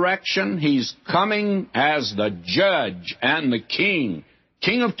resurrection, he's coming as the judge and the king,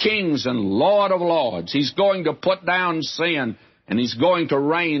 King of kings and Lord of lords. He's going to put down sin, and he's going to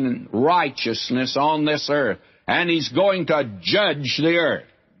reign in righteousness on this earth. And he's going to judge the earth.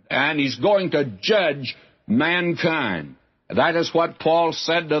 And he's going to judge mankind. That is what Paul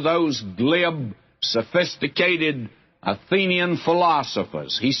said to those glib, sophisticated Athenian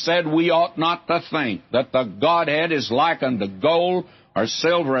philosophers. He said, we ought not to think that the Godhead is like unto gold or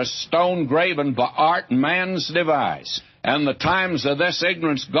silver, a stone graven by art and man's device. And the times of this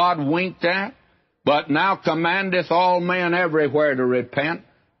ignorance God winked at, but now commandeth all men everywhere to repent,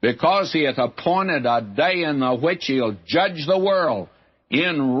 because he hath appointed a day in the which he'll judge the world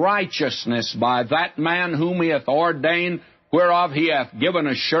in righteousness by that man whom he hath ordained, whereof he hath given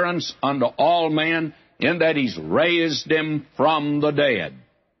assurance unto all men, in that he's raised him from the dead.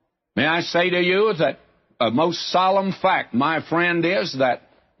 May I say to you that a most solemn fact, my friend, is that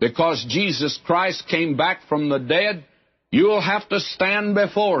because Jesus Christ came back from the dead, you'll have to stand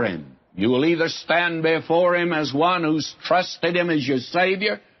before him. You will either stand before him as one who's trusted him as your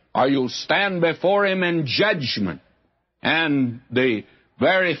Savior, or you'll stand before him in judgment. And the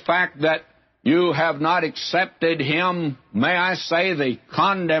very fact that you have not accepted him, may I say, the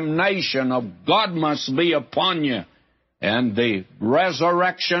condemnation of God must be upon you. And the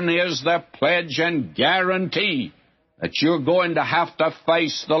resurrection is the pledge and guarantee that you're going to have to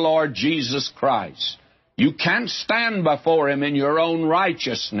face the Lord Jesus Christ. You can't stand before him in your own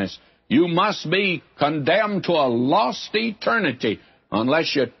righteousness. You must be condemned to a lost eternity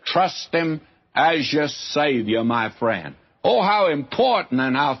unless you trust him as your Savior, my friend. Oh, how important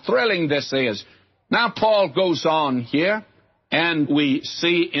and how thrilling this is. Now, Paul goes on here, and we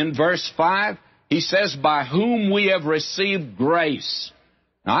see in verse 5, he says, by whom we have received grace.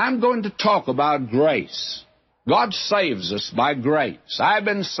 Now, I'm going to talk about grace. God saves us by grace. I've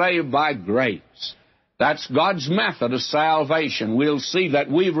been saved by grace. That's God's method of salvation. We'll see that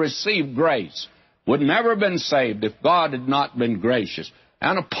we've received grace. Would never have been saved if God had not been gracious.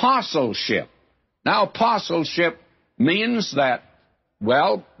 And apostleship. Now, apostleship means that,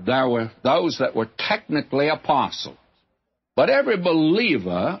 well, there were those that were technically apostles. But every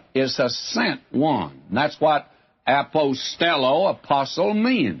believer is a sent one. And that's what apostello, apostle,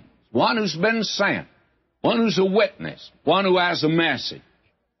 means. One who's been sent. One who's a witness. One who has a message.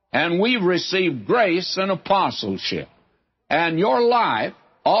 And we've received grace and apostleship. And your life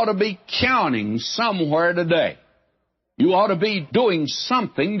ought to be counting somewhere today. You ought to be doing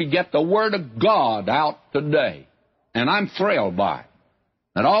something to get the Word of God out today. And I'm thrilled by it.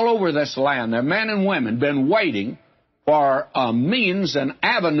 That all over this land, there are men and women been waiting for a means, an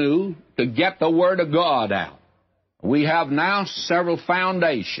avenue to get the Word of God out. We have now several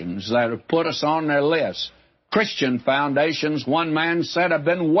foundations that have put us on their list. Christian foundations, one man said, have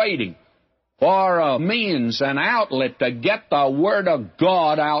been waiting for a means, an outlet to get the Word of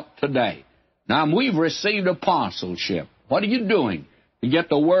God out today. Now, we've received apostleship. What are you doing to get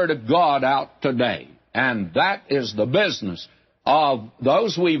the Word of God out today? And that is the business of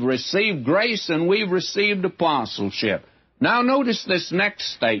those we've received grace and we've received apostleship. Now notice this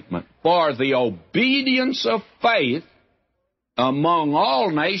next statement. For the obedience of faith among all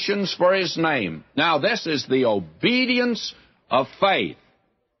nations for his name. Now this is the obedience of faith.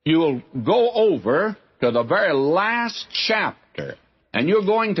 You'll go over to the very last chapter, and you're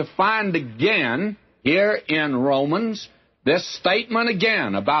going to find again here in Romans this statement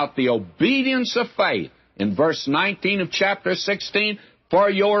again about the obedience of faith. In verse 19 of chapter 16, for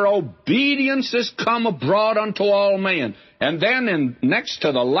your obedience is come abroad unto all men. And then next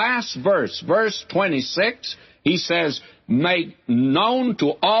to the last verse, verse 26, he says, make known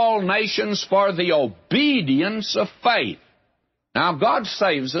to all nations for the obedience of faith. Now, God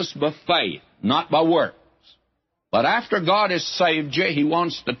saves us by faith, not by works. But after God has saved you, he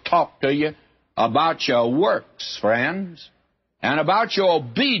wants to talk to you about your works, friends, and about your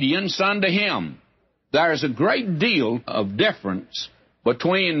obedience unto him. There's a great deal of difference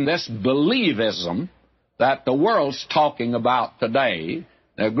between this believism that the world's talking about today.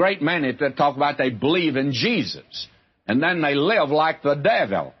 There are a great many that talk about they believe in Jesus, and then they live like the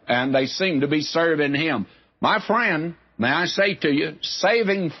devil, and they seem to be serving him. My friend, may I say to you,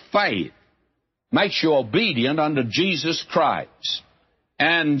 saving faith makes you obedient unto Jesus Christ.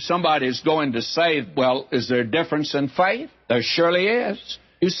 And somebody's going to say, well, is there a difference in faith? There surely is.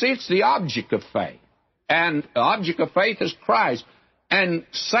 You see, it's the object of faith. And the object of faith is Christ. And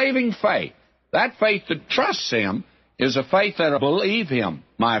saving faith, that faith that trusts him, is a faith that believes him,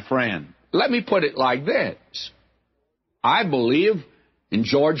 my friend. Let me put it like this. I believe in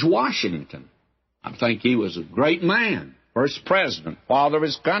George Washington. I think he was a great man, first president, father of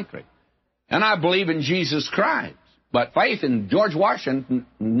his country. And I believe in Jesus Christ. But faith in George Washington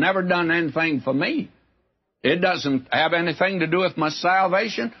never done anything for me. It doesn't have anything to do with my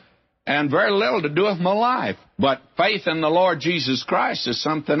salvation and very little to do with my life. But faith in the Lord Jesus Christ is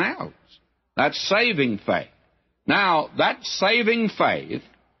something else. That's saving faith. Now, that saving faith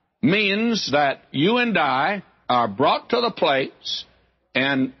means that you and I are brought to the place,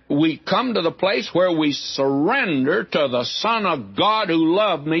 and we come to the place where we surrender to the Son of God who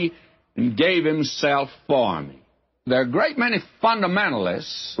loved me and gave himself for me. There are a great many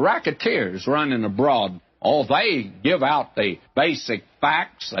fundamentalists, racketeers running abroad. Oh, they give out the basic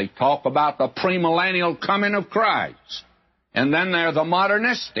facts. They talk about the premillennial coming of Christ. And then there are the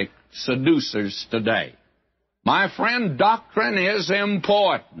modernistic seducers today. My friend, doctrine is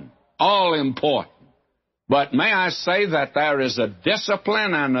important, all important. But may I say that there is a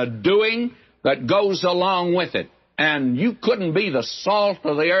discipline and a doing that goes along with it. And you couldn't be the salt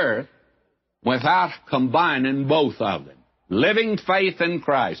of the earth without combining both of them. Living faith in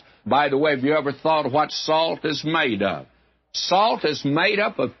Christ. By the way, have you ever thought what salt is made of? Salt is made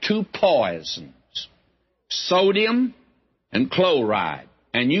up of two poisons, sodium and chloride.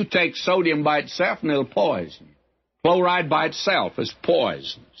 And you take sodium by itself and it'll poison you. Chloride by itself is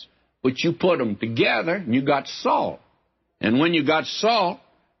poisons. But you put them together and you got salt. And when you got salt,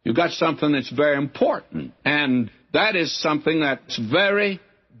 you got something that's very important. And that is something that's very,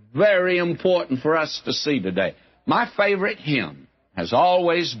 very important for us to see today. My favorite hymn has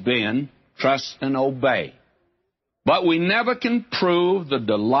always been Trust and Obey. But we never can prove the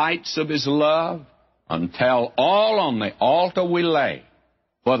delights of his love until all on the altar we lay.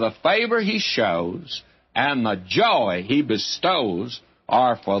 For the favor he shows and the joy he bestows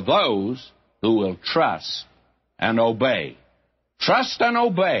are for those who will trust and obey. Trust and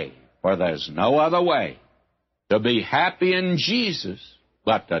obey, for there's no other way to be happy in Jesus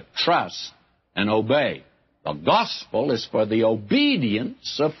but to trust and obey. The gospel is for the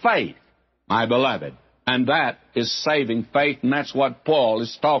obedience of faith, my beloved. And that is saving faith, and that's what Paul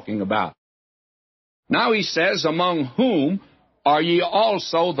is talking about. Now he says, among whom are ye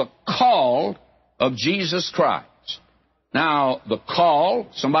also the called of Jesus Christ? Now, the call,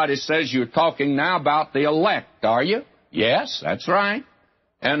 somebody says you're talking now about the elect, are you? Yes, that's right.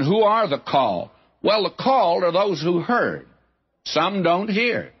 And who are the called? Well, the called are those who heard. Some don't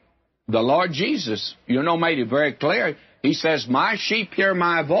hear. The Lord Jesus, made it very clear. He says, my sheep hear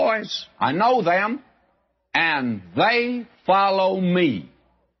my voice. I know them, and they follow me.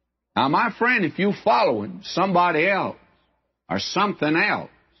 Now, my friend, if you're following somebody else or something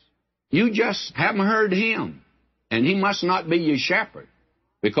else, you just haven't heard him, and he must not be your shepherd,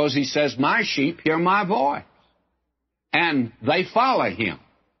 because he says, my sheep hear my voice, and they follow him.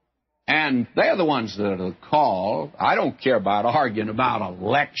 And they're the ones that are called. I don't care about arguing about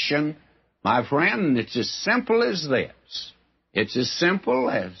election. My friend, it's as simple as this. It's as simple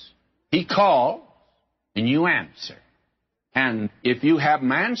as he calls and you answer. And if you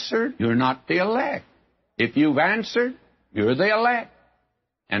haven't answered, you're not the elect. If you've answered, You're the elect.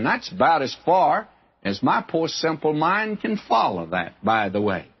 And that's about as far as my poor simple mind can follow that, by the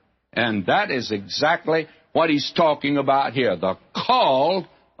way. And that is exactly what he's talking about here, the call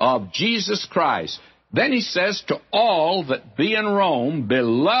of Jesus Christ. Then he says, to all that be in Rome,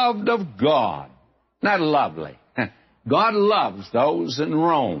 beloved of God. Isn't that lovely? God loves those in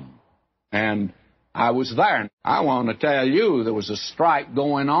Rome. And I was there. I want to tell you, there was a strike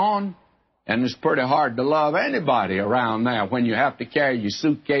going on, and it's pretty hard to love anybody around there when you have to carry your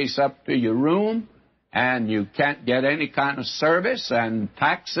suitcase up to your room, and you can't get any kind of service, and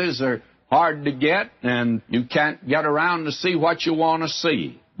taxis are hard to get, and you can't get around to see what you want to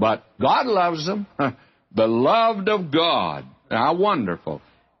see. But God loves them. Beloved of God. How wonderful.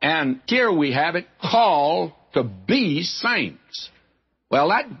 And here we have it, called to be saints. Well,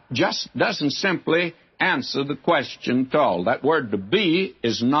 that just doesn't simply answer the question at all. That word to be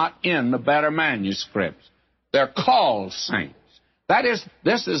is not in the better manuscripts. They're called saints. That is,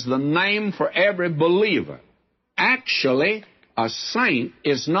 this is the name for every believer. Actually, a saint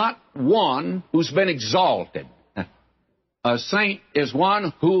is not one who's been exalted. A saint is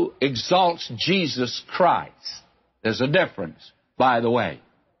one who exalts Jesus Christ. There's a difference, by the way.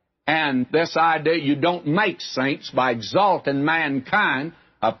 And this idea, you don't make saints by exalting mankind.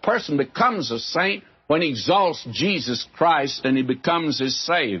 A person becomes a saint when he exalts Jesus Christ and he becomes his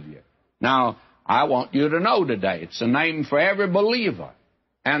Savior. Now, I want you to know today, it's a name for every believer.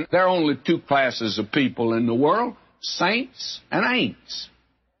 And there are only two classes of people in the world, saints and ain'ts.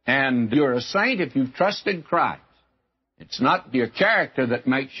 And you're a saint if you've trusted Christ. It's not your character that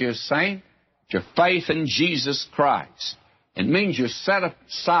makes you a saint. It's your faith in Jesus Christ. It means you're set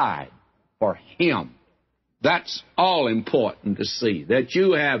aside for Him. That's all important to see, that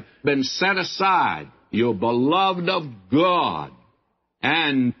you have been set aside. You're beloved of God,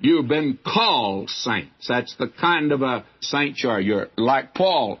 and you've been called saints. That's the kind of a saint you are. You're like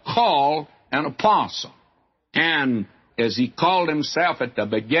Paul, called an apostle. And as he called himself at the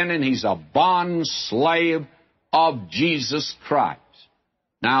beginning, he's a bond slave of Jesus Christ.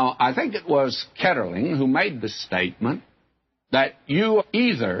 Now, I think it was Ketterling who made the statement that you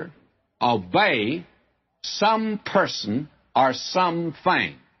either obey some person or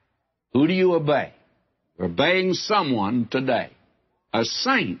something. Who do you obey? You're obeying someone today. A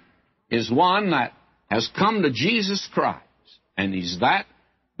saint is one that has come to Jesus Christ, and he's that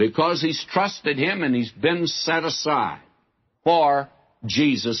because he's trusted Him and he's been set aside for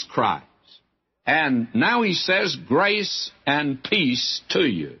Jesus Christ. And now he says, grace and peace to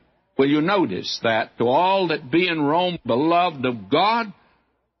you. Will you notice that to all that be in Rome, beloved of God,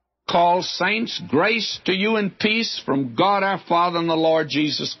 called saints, grace to you and peace from God our Father and the Lord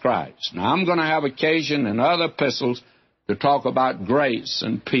Jesus Christ. Now, I'm going to have occasion in other epistles to talk about grace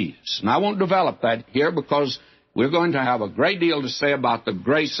and peace. And I won't develop that here because we're going to have a great deal to say about the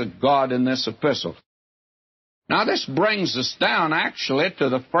grace of God in this epistle. Now, this brings us down, actually, to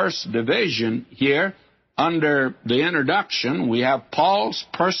the first division here. Under the introduction, we have Paul's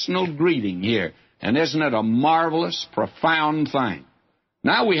personal greeting here. And isn't it a marvelous, profound thing?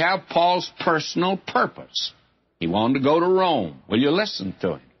 Now we have Paul's personal purpose. He wanted to go to Rome. Will you listen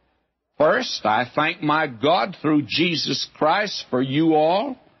to him? First, I thank my God through Jesus Christ for you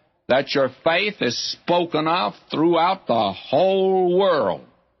all, that your faith is spoken of throughout the whole world.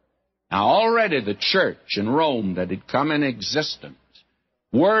 Now, already the church in Rome that had come in existence,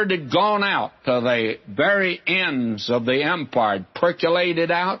 word had gone out to the very ends of the empire,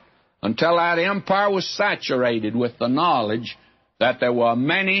 percolated out until that empire was saturated with the knowledge that there were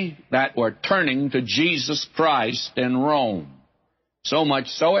many that were turning to Jesus Christ in Rome. So much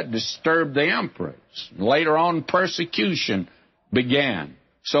so it disturbed the emperors. Later on, persecution began.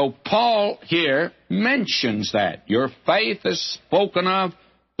 So Paul here mentions that. Your faith is spoken of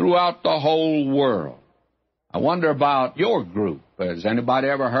throughout the whole world. I wonder about your group. Has anybody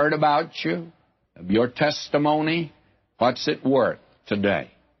ever heard about you? Of your testimony? What's it worth today?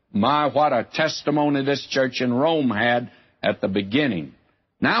 My, what a testimony this church in Rome had at the beginning.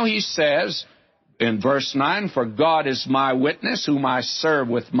 Now he says in verse 9, for God is my witness, whom I serve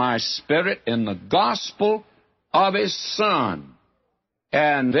with my spirit in the gospel of His Son.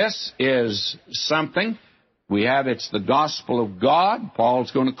 And this is something we have. It's the gospel of God.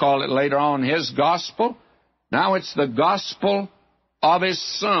 Paul's going to call it later on His gospel. Now it's the gospel of His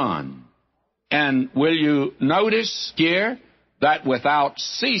Son. And will you notice here that without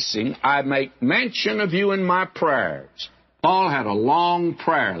ceasing I make mention of you in my prayers. Paul had a long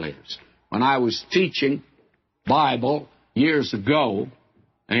prayer list. When I was teaching Bible years ago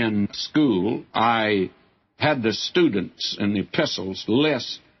in school, I had the students in the epistles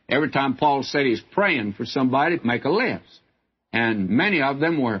list. Every time Paul said he's praying for somebody, make a list. And many of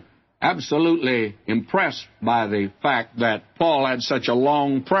them were absolutely impressed by the fact that Paul had such a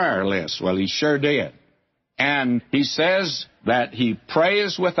long prayer list. Well, he sure did. And he says that he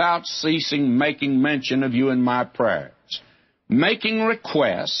prays without ceasing, making mention of you in my prayers, making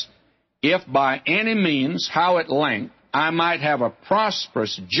request, if by any means, how at length, I might have a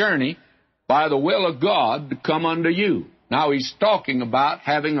prosperous journey by the will of God to come unto you. Now, he's talking about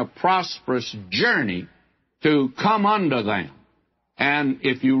having a prosperous journey to come unto them. And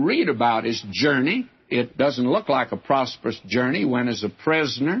if you read about his journey, it doesn't look like a prosperous journey. He went as a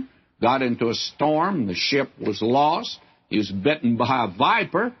prisoner, got into a storm, the ship was lost, he was bitten by a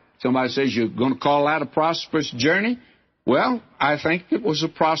viper. Somebody says, you're going to call that a prosperous journey? Well, I think it was a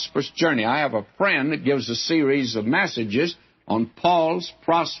prosperous journey. I have a friend that gives a series of messages on Paul's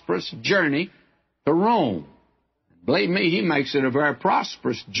prosperous journey to Rome. Believe me, he makes it a very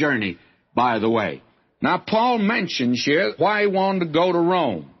prosperous journey, by the way. Now, Paul mentions here why he wanted to go to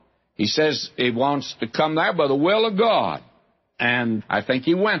Rome. He says he wants to come there by the will of God. And I think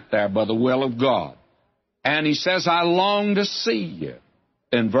he went there by the will of God. And he says, I long to see you,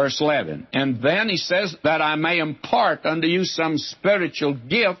 in verse 11. And then he says, that I may impart unto you some spiritual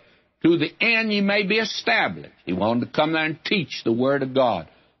gift, to the end ye may be established. He wanted to come there and teach the Word of God.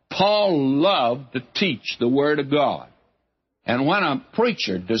 Paul loved to teach the Word of God. And when a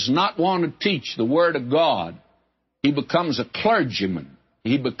preacher does not want to teach the Word of God, he becomes a clergyman.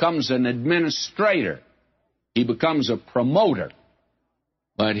 He becomes an administrator. He becomes a promoter.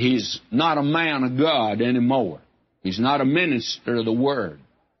 But he's not a man of God anymore. He's not a minister of the Word.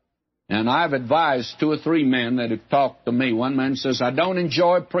 And I've advised 2 or 3 men that have talked to me. One man says, I don't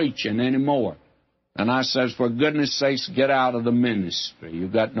enjoy preaching anymore. And I says, for goodness sakes, get out of the ministry.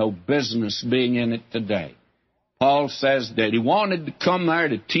 You've got no business being in it today. Paul says that he wanted to come there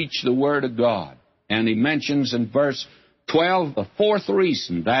to teach the Word of God. And he mentions in verse 12 the 4th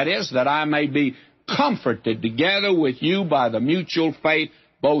reason, that is, that I may be comforted together with you by the mutual faith,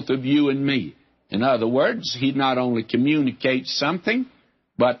 both of you and me. In other words, he'd not only communicate something,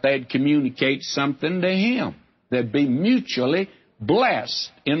 but they'd communicate something to him. They'd be mutually blessed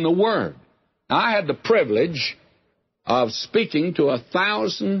in the Word. Now, I had the privilege of speaking to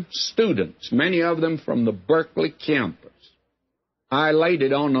 1,000 students, many of them from the Berkeley campus. I laid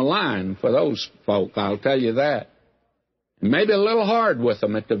it on the line for those folk, I'll tell you that. Maybe a little hard with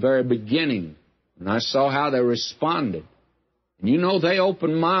them at the very beginning, and I saw how they responded. And you know, they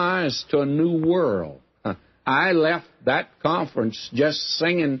opened my eyes to a new world. I left that conference just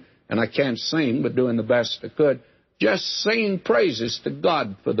singing, and I can't sing, but doing the best I could, just singing praises to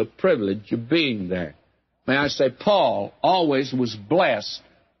God for the privilege of being there. May I say, Paul always was blessed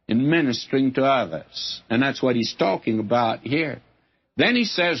in ministering to others. And that's what he's talking about here. Then he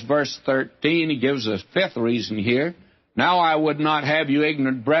says, verse 13, he gives a 5th reason here. Now I would not have you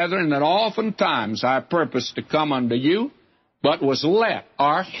ignorant, brethren, that oftentimes I purposed to come unto you, but was let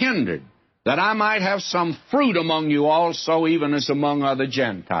or hindered, that I might have some fruit among you also, even as among other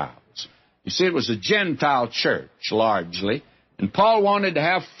Gentiles. You see, it was a Gentile church, largely, and Paul wanted to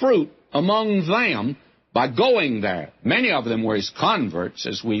have fruit among them by going there. Many of them were his converts,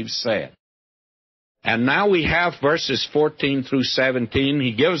 as we've said. And now we have verses 14 through 17.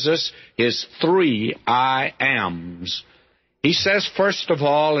 He gives us his 3 I ams. He says, first of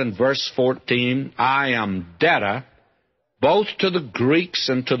all, in verse 14, I am debtor, both to the Greeks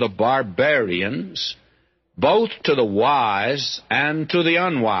and to the barbarians, both to the wise and to the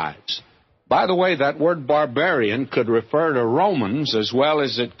unwise. By the way, that word barbarian could refer to Romans as well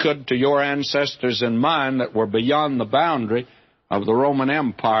as it could to your ancestors and mine that were beyond the boundary of the Roman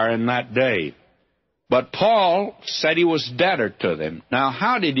Empire in that day. But Paul said he was debtor to them. Now,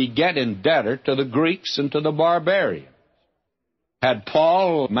 how did he get in debtor to the Greeks and to the barbarians? Had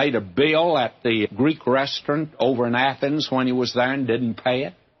Paul made a bill at the Greek restaurant over in Athens when he was there and didn't pay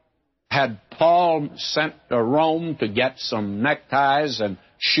it? Had Paul sent to Rome to get some neckties and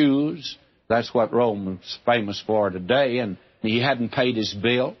shoes? That's what Rome is famous for today, and he hadn't paid his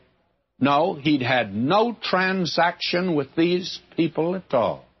bill? No, he'd had no transaction with these people at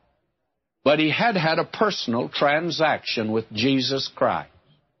all. But he had had a personal transaction with Jesus Christ.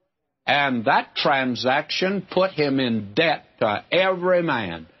 And that transaction put him in debt to every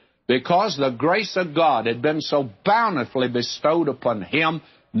man, because the grace of God had been so bountifully bestowed upon him.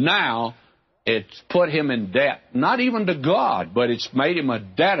 Now it's put him in debt, not even to God, but it's made him a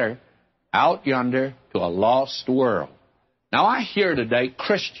debtor out yonder to a lost world. Now, I hear today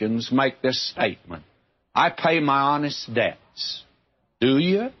Christians make this statement: I pay my honest debts. Do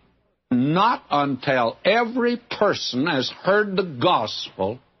you? Not until every person has heard the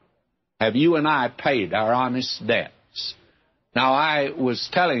gospel have you and I paid our honest debts. Now, I was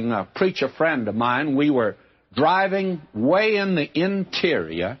telling a preacher friend of mine, we were driving way in the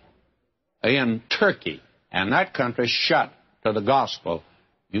interior in Turkey, and that country's shut to the gospel.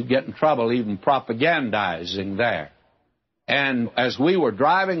 You get in trouble even propagandizing there. And as we were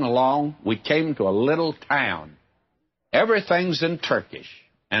driving along, we came to a little town. Everything's in Turkish,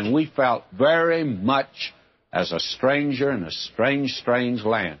 and we felt very much as a stranger in a strange, strange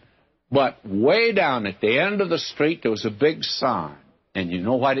land. But way down at the end of the street, there was a big sign. And you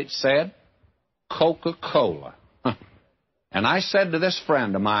know what it said? Coca-Cola. And I said to this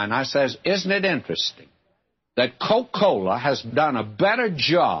friend of mine, I says, isn't it interesting that Coca-Cola has done a better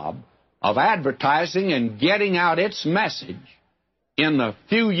job of advertising and getting out its message in the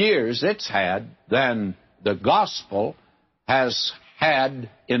few years it's had than the gospel has had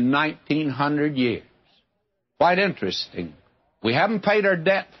in 1900 years? Quite interesting. We haven't paid our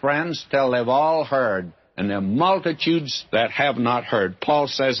debt, friends, till they've all heard, and there are multitudes that have not heard. Paul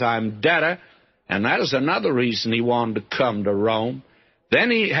says, I'm debtor, and that is another reason he wanted to come to Rome. Then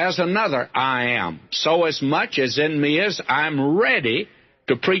he has another, I am. So as much as in me is, I'm ready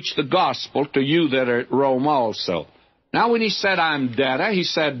to preach the gospel to you that are at Rome also. Now, when he said, I'm debtor, he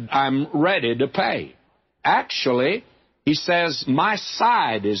said, I'm ready to pay. Actually, he says, my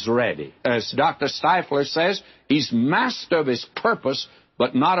side is ready. As Dr. Stifler says, he's master of his purpose,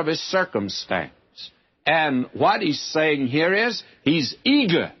 but not of his circumstance. And what he's saying here is, he's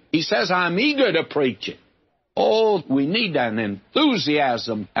eager. He says, I'm eager to preach it. Oh, we need an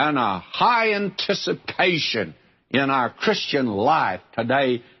enthusiasm and a high anticipation in our Christian life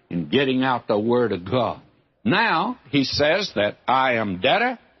today in getting out the Word of God. Now, he says that I am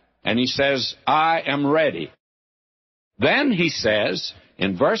debtor, and he says, I am ready. Then he says,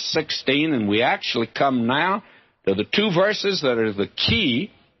 in verse 16, and we actually come now to the two verses that are the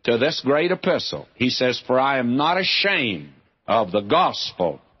key to this great epistle. He says, for I am not ashamed of the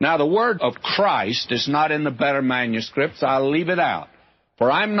gospel. Now, the word of Christ is not in the better manuscripts. I'll leave it out. For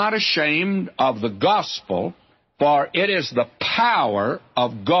I'm not ashamed of the gospel, for it is the power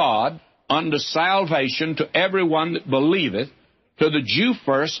of God unto salvation to everyone that believeth, to the Jew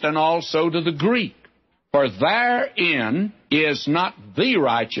first and also to the Greek. For therein is not the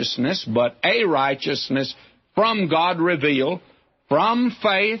righteousness, but a righteousness from God revealed, from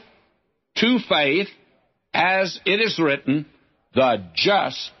faith to faith, as it is written, the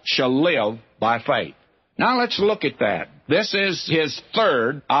just shall live by faith. Now let's look at that. This is his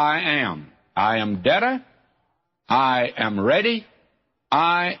third I am. I am debtor. I am ready.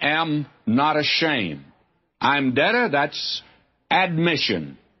 I am not ashamed. I'm debtor, that's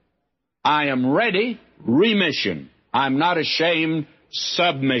admission. I am ready, remission. I'm not ashamed,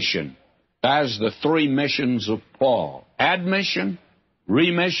 submission. That's the three missions of Paul. Admission,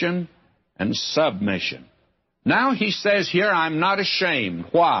 remission, and submission. Now he says here, I'm not ashamed.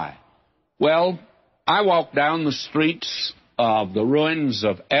 Why? Well, I walked down the streets of the ruins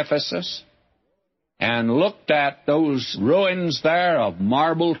of Ephesus and looked at those ruins there of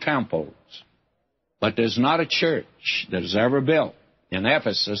marble temples. But there's not a church that is ever built in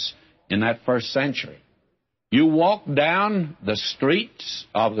Ephesus in that first century. You walk down the streets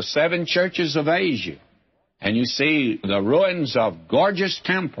of the seven churches of Asia, and you see the ruins of gorgeous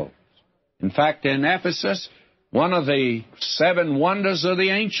temples. In fact, in Ephesus, one of the seven wonders of the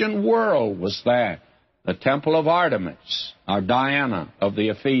ancient world was there, the temple of Artemis, or Diana of the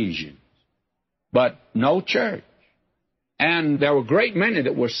Ephesians. But no church. And there were a great many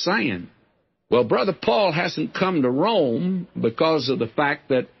that were saying, well, Brother Paul hasn't come to Rome because of the fact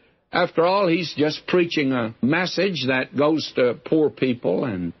that, after all, he's just preaching a message that goes to poor people,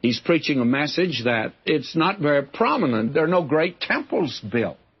 and he's preaching a message that it's not very prominent. There are no great temples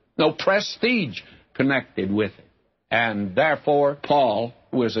built, no prestige connected with it. And therefore, Paul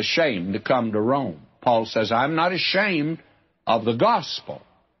was ashamed to come to Rome. Paul says, I'm not ashamed of the gospel.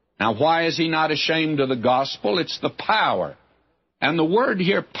 Now, why is he not ashamed of the gospel? It's the power. And the word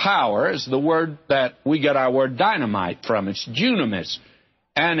here, power, is the word that we get our word dynamite from. It's dunamis.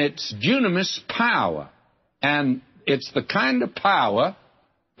 And it's dunamis power. And it's the kind of power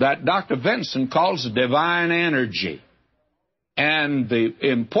that Dr. Vincent calls divine energy. And the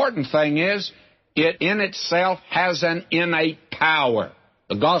important thing is, it in itself has an innate power.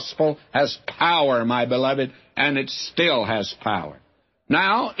 The gospel has power, my beloved, and it still has power.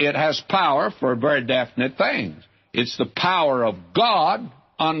 Now, it has power for very definite things. It's the power of God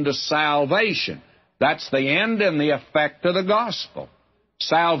unto salvation. That's the end and the effect of the gospel.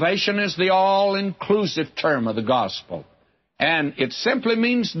 Salvation is the all-inclusive term of the gospel. And it simply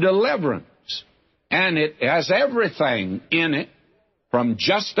means deliverance. And it has everything in it, from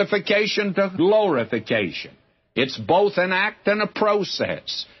justification to glorification. It's both an act and a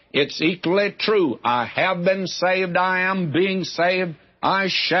process. It's equally true. I have been saved, I am being saved, I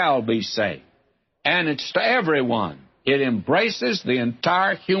shall be saved. And it's to everyone. It embraces the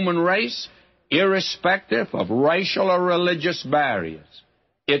entire human race, irrespective of racial or religious barriers.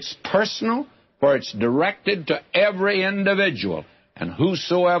 It's personal, for it's directed to every individual, and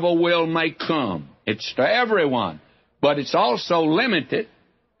whosoever will may come. It's to everyone, but it's also limited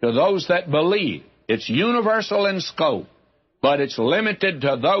to those that believe. It's universal in scope, but it's limited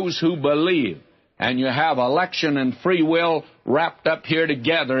to those who believe. And you have election and free will wrapped up here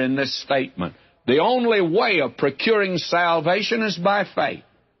together in this statement. The only way of procuring salvation is by faith.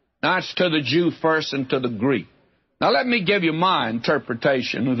 Now, it's to the Jew first and to the Greek. Now, let me give you my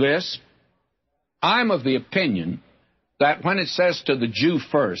interpretation of this. I'm of the opinion that when it says to the Jew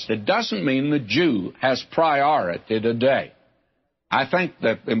first, it doesn't mean the Jew has priority today. I think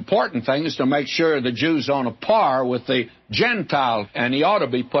the important thing is to make sure the Jew's on a par with the Gentile, and he ought to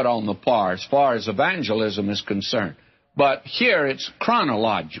be put on the par as far as evangelism is concerned. But here it's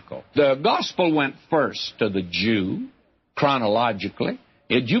chronological. The gospel went first to the Jew, chronologically.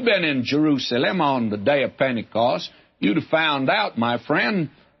 Had you been in Jerusalem on the day of Pentecost, you'd have found out, my friend,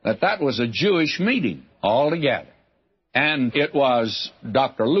 that that was a Jewish meeting altogether. And it was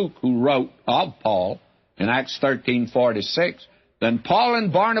Dr. Luke who wrote of Paul in Acts 13:46, "Then Paul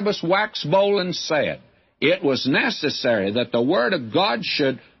and Barnabas waxed bold and said, It was necessary that the word of God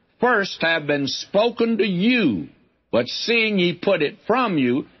should first have been spoken to you, but seeing ye put it from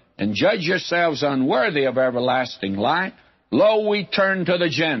you, and judge yourselves unworthy of everlasting life, lo, we turn to the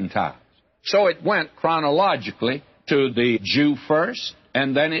Gentiles." So it went chronologically to the Jew first,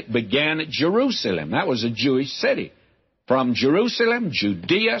 and then it began at Jerusalem. That was a Jewish city. From Jerusalem,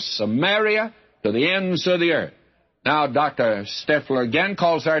 Judea, Samaria, to the ends of the earth. Now, Dr. Stifler again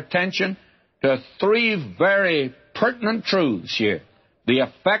calls our attention to three very pertinent truths here. The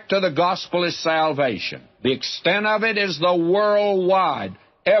effect of the gospel is salvation. The extent of it is the worldwide,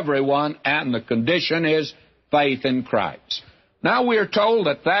 everyone, and the condition is faith in Christ. Now we are told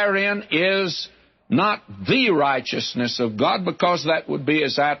that therein is not the righteousness of God, because that would be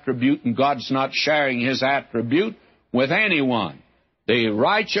His attribute, and God's not sharing His attribute with anyone. The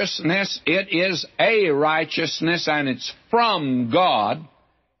righteousness, it is a righteousness, and it's from God.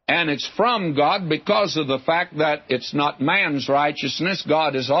 And it's from God because of the fact that it's not man's righteousness.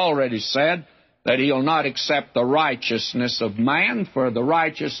 God has already said that He'll not accept the righteousness of man, for the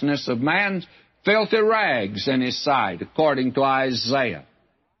righteousness of man's filthy rags in His sight, according to Isaiah.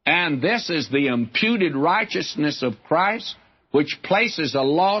 And this is the imputed righteousness of Christ, which places a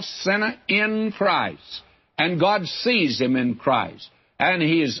lost sinner in Christ. And God sees him in Christ. And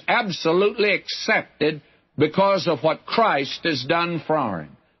he is absolutely accepted because of what Christ has done for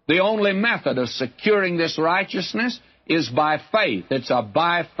him. The only method of securing this righteousness is by faith. It's a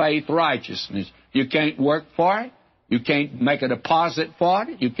by-faith righteousness. You can't work for it. You can't make a deposit for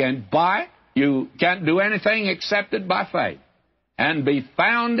it. You can't buy it. You can't do anything except it by faith. And be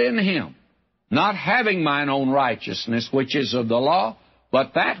found in Him, not having mine own righteousness, which is of the law,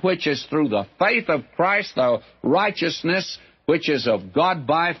 but that which is through the faith of Christ, the righteousness which is of God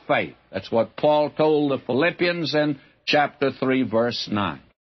by faith. That's what Paul told the Philippians in chapter 3, verse 9.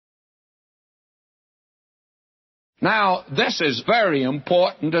 Now, this is very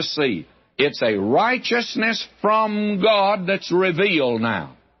important to see. It's a righteousness from God that's revealed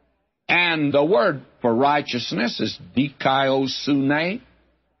now. And the word for righteousness is dikaiosune.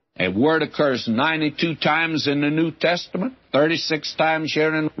 A word occurs 92 times in the New Testament, 36 times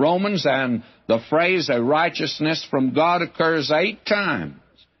here in Romans, and the phrase a righteousness from God occurs 8 times.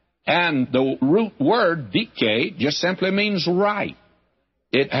 And the root word, dike, just simply means right.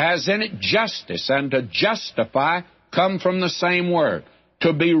 It has in it justice, and to justify come from the same word.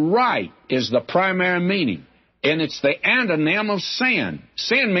 To be right is the primary meaning, and it's the antonym of sin.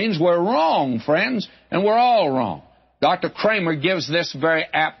 Sin means we're wrong, friends, and we're all wrong. Dr. Kramer gives this very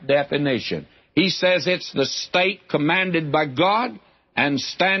apt definition. He says it's the state commanded by God and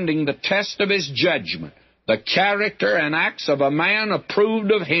standing the test of His judgment, the character and acts of a man approved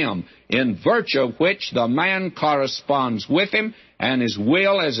of Him, in virtue of which the man corresponds with Him, and his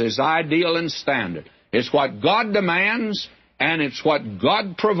will as his ideal and standard. It's what God demands, and it's what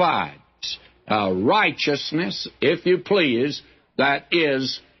God provides. Righteousness, if you please, that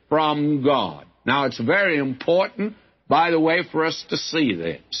is from God. Now, it's very important, by the way, for us to see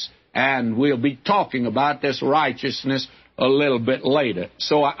this. And we'll be talking about this righteousness a little bit later.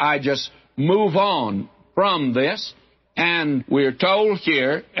 So I just move on from this. And we're told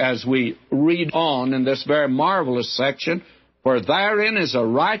here, as we read on in this very marvelous section, for therein is a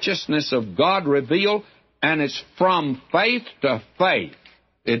righteousness of God revealed and it's from faith to faith.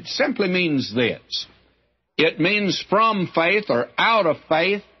 It simply means this. It means from faith or out of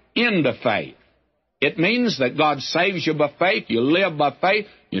faith into faith. It means that God saves you by faith, you live by faith,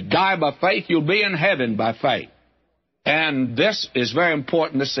 you die by faith, you'll be in heaven by faith. And this is very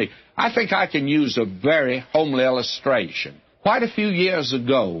important to see. I think I can use a very homely illustration. Quite a few years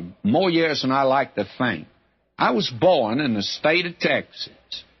ago, more years than I like to think, I was born in the state of Texas.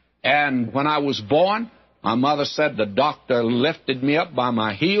 And when I was born, my mother said the doctor lifted me up by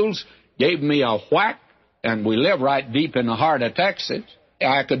my heels, gave me a whack, and we live right deep in the heart of Texas.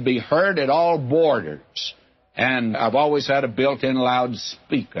 I could be heard at all borders. And I've always had a built-in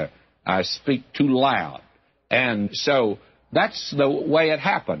loudspeaker. I speak too loud. And so that's the way it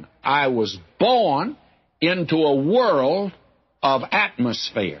happened. I was born into a world of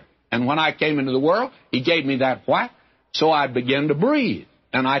atmosphere. And when I came into the world, He gave me that whack, so I began to breathe.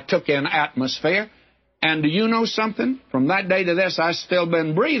 And I took in atmosphere. And do you know something? From that day to this, I've still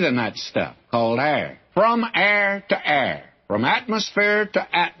been breathing that stuff called air. From air to air. From atmosphere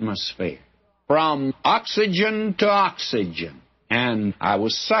to atmosphere. From oxygen to oxygen. And I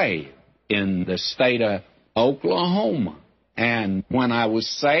was saved in the state of Oklahoma. And when I was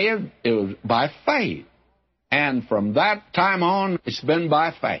saved, it was by faith. And from that time on, it's been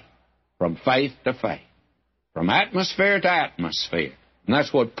by faith. From faith to faith. From atmosphere to atmosphere. And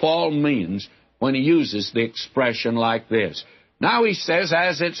that's what Paul means when he uses the expression like this. Now he says,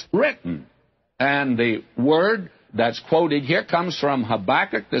 as it's written. And the word that's quoted here comes from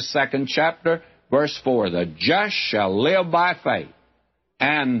Habakkuk, the 2nd chapter, verse 4. The just shall live by faith.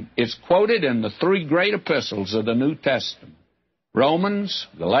 And it's quoted in the 3 great epistles of the New Testament. Romans,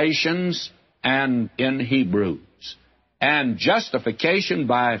 Galatians, and in Hebrews. And justification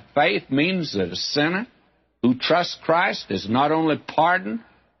by faith means that a sinner who trusts Christ is not only pardoned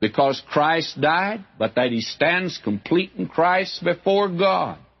because Christ died, but that he stands complete in Christ before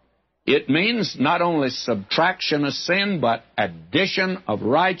God. It means not only subtraction of sin, but addition of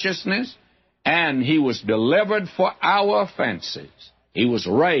righteousness, and he was delivered for our offenses. He was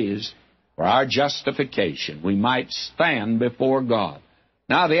raised for our justification. We might stand before God.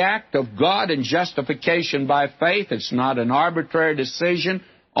 Now, the act of God in justification by faith, it's not an arbitrary decision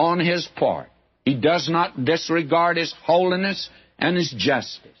on His part. He does not disregard His holiness and His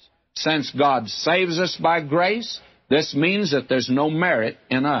justice. Since God saves us by grace, this means that there's no merit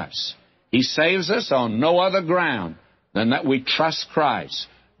in us. He saves us on no other ground than that we trust Christ.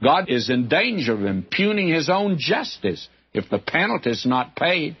 God is in danger of impugning His own justice if the penalty is not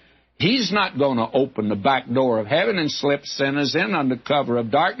paid. He's not going to open the back door of heaven and slip sinners in under cover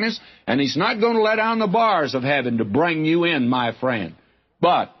of darkness, and He's not going to let down the bars of heaven to bring you in, my friend.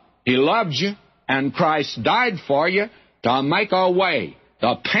 But He loved you, and Christ died for you to make our way.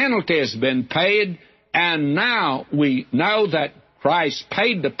 The penalty has been paid, and now we know that Christ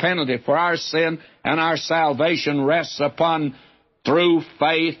paid the penalty for our sin, and our salvation rests upon through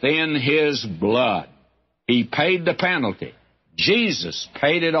faith in His blood. He paid the penalty. Jesus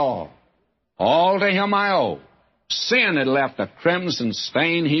paid it all. All to Him I owe. Sin had left a crimson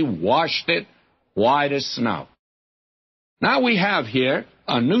stain. He washed it white as snow. Now we have here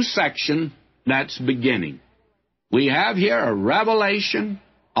a new section that's beginning. We have here a revelation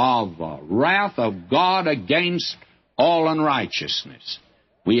of the wrath of God against all unrighteousness.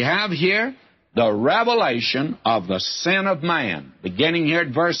 We have here the revelation of the sin of man, beginning here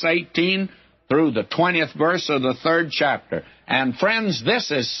at verse 18 through the 20th verse of the 3rd chapter. And friends,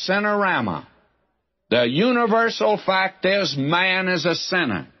 this is Sinnerama. The universal fact is man is a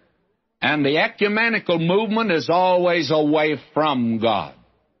sinner. And the ecumenical movement is always away from God.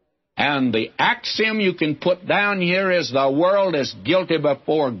 And the axiom you can put down here is the world is guilty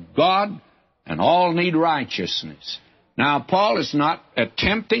before God and all need righteousness. Now, Paul is not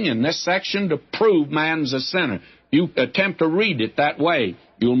attempting in this section to prove man's a sinner. You attempt to read it that way,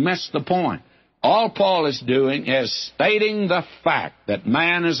 you'll miss the point. All Paul is doing is stating the fact that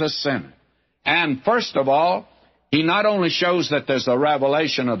man is a sinner. And first of all, he not only shows that there's a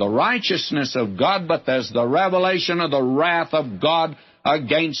revelation of the righteousness of God, but there's the revelation of the wrath of God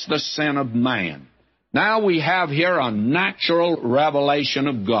against the sin of man. Now we have here a natural revelation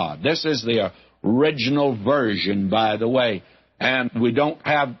of God. This is the original version, by the way, and we don't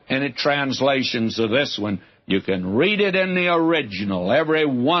have any translations of this one. You can read it in the original. Every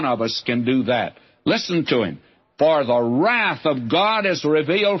one of us can do that. Listen to him. For the wrath of God is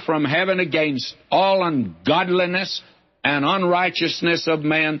revealed from heaven against all ungodliness and unrighteousness of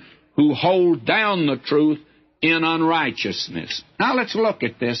men who hold down the truth in unrighteousness. Now let's look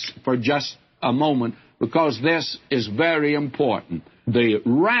at this for just a moment, because this is very important. The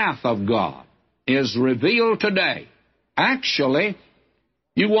wrath of God. is revealed today. Actually,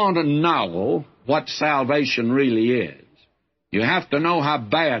 you want to know what salvation really is. You have to know how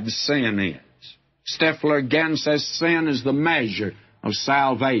bad sin is. Stifler again says sin is the measure of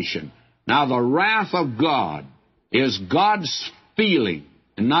salvation. Now, the wrath of God is God's feeling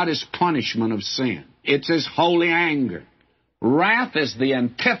and not His punishment of sin. It's His holy anger. Wrath is the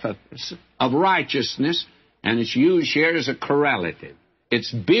antithesis of righteousness, and it's used here as a correlative.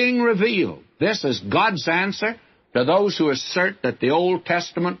 It's being revealed. This is God's answer to those who assert that the Old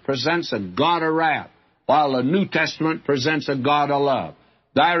Testament presents a God of wrath, while the New Testament presents a God of love.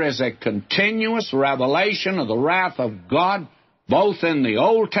 There is a continuous revelation of the wrath of God, both in the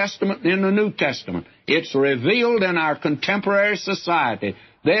Old Testament and in the New Testament. It's revealed in our contemporary society.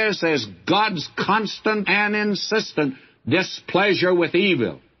 This is God's constant and insistent displeasure with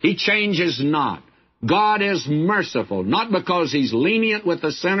evil. He changes not. God is merciful, not because He's lenient with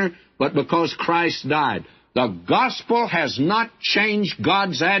the sinner, but because Christ died. The gospel has not changed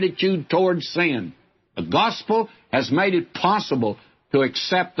God's attitude toward sin. The gospel has made it possible to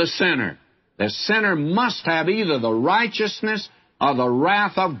accept the sinner. The sinner must have either the righteousness or the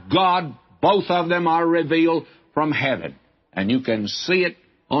wrath of God. Both of them are revealed from heaven, and you can see it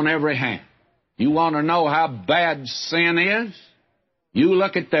on every hand. You want to know how bad sin is? You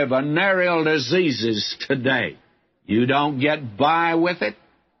look at the venereal diseases today. You don't get by with it.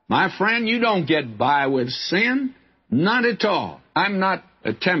 My friend, you don't get by with sin. Not at all. I'm not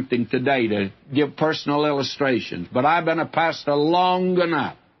attempting today to give personal illustrations, but I've been a pastor long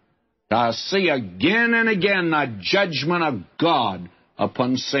enough to see again and again the judgment of God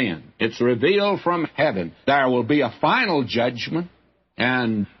upon sin. It's revealed from heaven. There will be a final judgment,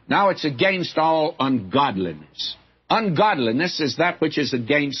 and now it's against all ungodliness. Ungodliness is that which is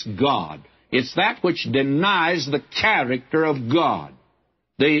against God. It's that which denies the character of God.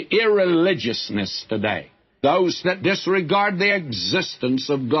 The irreligiousness today, those that disregard the existence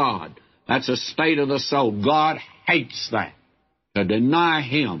of God, that's a state of the soul. God hates that. To deny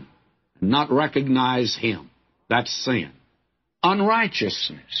Him, not recognize Him, that's sin.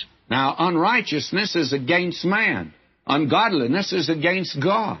 Unrighteousness. Now, unrighteousness is against man. Ungodliness is against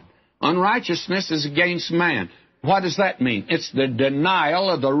God. Unrighteousness is against man. What does that mean? It's the denial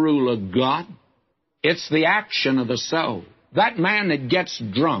of the rule of God. It's the action of the soul. That man that gets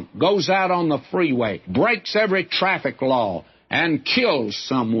drunk, goes out on the freeway, breaks every traffic law, and kills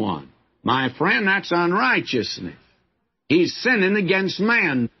someone, my friend, that's unrighteousness. He's sinning against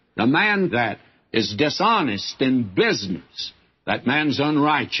man. The man that is dishonest in business, that man's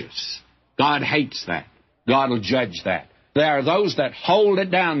unrighteous. God hates that. God will judge that. There are those that hold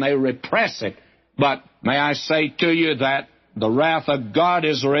it down. They repress it. But may I say to you that the wrath of God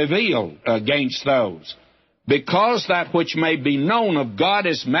is revealed against those, because that which may be known of God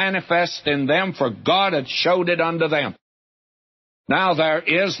is manifest in them, for God hath showed it unto them. Now there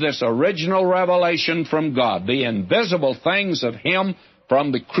is this original revelation from God. The invisible things of Him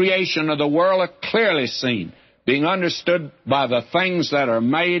from the creation of the world are clearly seen, being understood by the things that are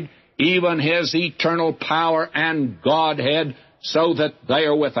made, even His eternal power and Godhead, so that they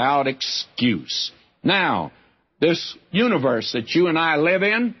are without excuse. Now, this universe that you and I live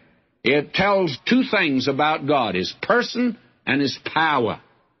in, it tells two things about God, His person and His power.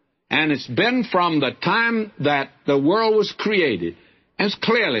 And it's been from the time that the world was created. It's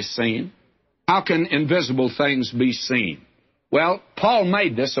clearly seen. How can invisible things be seen? Well, Paul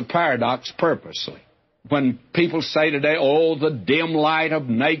made this a paradox purposely. When people say today, oh, the dim light of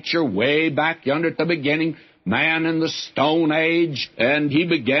nature way back yonder at the beginning, man in the Stone Age, and he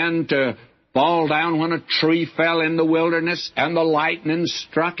began to fall down when a tree fell in the wilderness and the lightning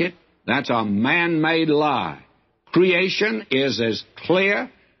struck it. That's a man-made lie. Creation is as clear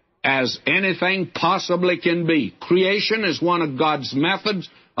as anything possibly can be. Creation is one of God's methods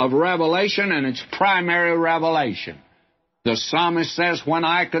of revelation, and it's primary revelation. The psalmist says, when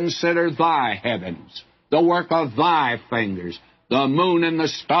I consider thy heavens, the work of thy fingers, the moon and the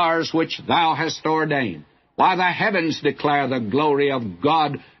stars which thou hast ordained. Why, the heavens declare the glory of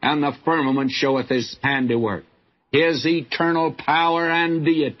God, and the firmament showeth His handiwork. His eternal power and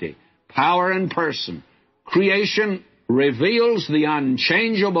deity, power and person. Creation reveals the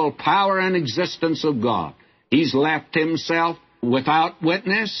unchangeable power and existence of God. He's left Himself without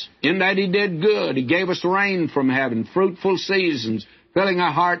witness in that He did good. He gave us rain from heaven, fruitful seasons, filling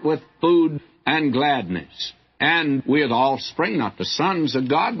our heart with food and gladness. And we are the offspring, not the sons of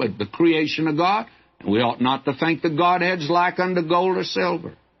God, but the creation of God. And we ought not to think the Godhead's like unto gold or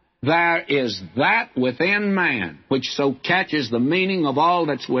silver. There is that within man which so catches the meaning of all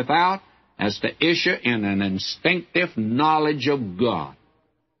that's without as to issue in an instinctive knowledge of God.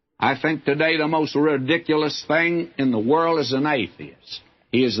 I think today the most ridiculous thing in the world is an atheist.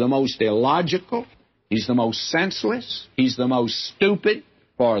 He is the most illogical. He's the most senseless. He's the most stupid.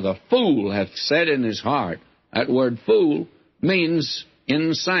 For the fool hath said in his heart. That word fool means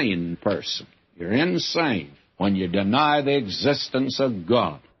insane person. You're insane when you deny the existence of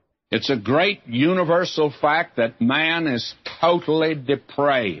God. It's a great universal fact that man is totally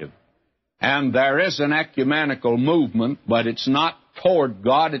depraved. And there is an ecumenical movement, but it's not toward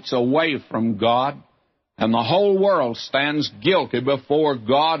God, it's away from God. And the whole world stands guilty before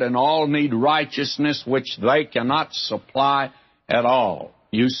God, and all need righteousness which they cannot supply at all.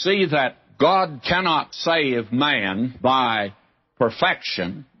 You see that God cannot save man by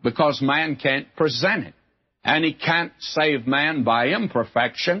perfection because man can't present it. And He can't save man by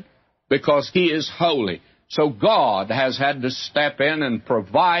imperfection because He is holy. So God has had to step in and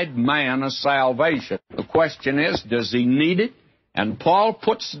provide man a salvation. The question is, does he need it? And Paul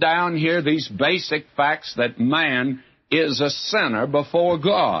puts down here these basic facts that man is a sinner before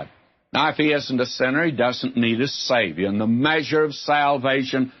God. Now, if he isn't a sinner, he doesn't need a Savior. And the measure of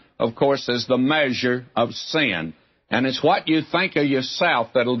salvation, of course, is the measure of sin. And it's what you think of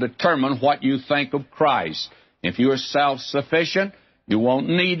yourself that'll determine what you think of Christ. If you're self-sufficient, you won't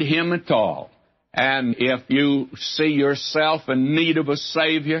need Him at all. And if you see yourself in need of a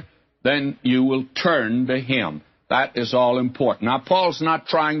Savior, then you will turn to Him. That is all important. Now, Paul's not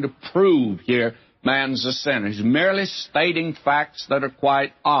trying to prove here man's a sinner. He's merely stating facts that are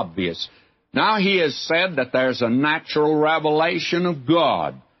quite obvious. Now, he has said that there's a natural revelation of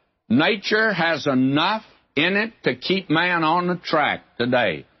God. Nature has enough in it to keep man on the track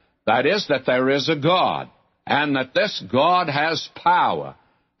today. That is, that there is a God, and that this God has power.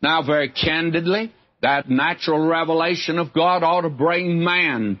 Now, very candidly, that natural revelation of God ought to bring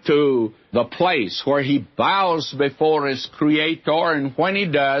man to the place where he bows before his Creator, and when he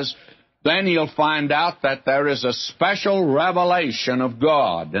does, then he'll find out that there is a special revelation of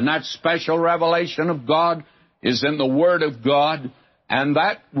God, and that special revelation of God is in the Word of God, and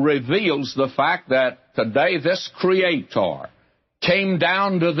that reveals the fact that today this Creator came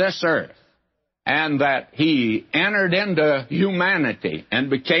down to this earth, and that He entered into humanity and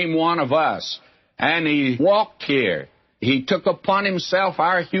became one of us. And He walked here. He took upon Himself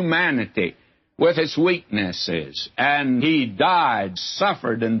our humanity with its weaknesses. And He died,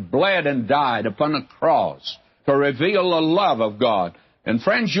 suffered, and bled and died upon a cross to reveal the love of God. And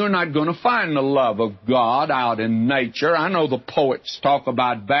friends, you're not going to find the love of God out in nature. I know the poets talk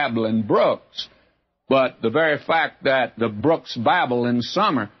about babbling brooks, but the very fact that the brooks babble in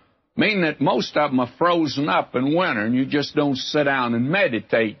summer mean that most of them are frozen up in winter, and you just don't sit down and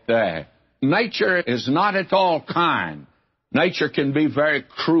meditate there. Nature is not at all kind. Nature can be very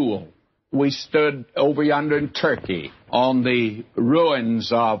cruel. We stood over yonder in Turkey on the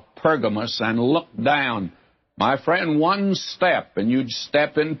ruins of Pergamus and looked down. My friend, one step and you'd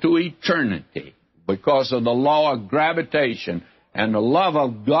step into eternity because of the law of gravitation. And the love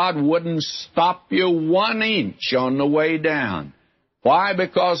of God wouldn't stop you 1 inch on the way down. Why?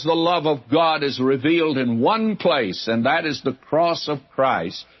 Because the love of God is revealed in one place, and that is the cross of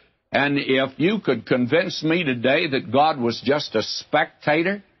Christ. And if you could convince me today that God was just a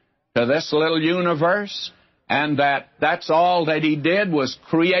spectator to this little universe, and that that's all that He did was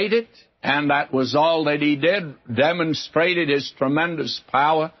create it, and that was all that He did, demonstrated His tremendous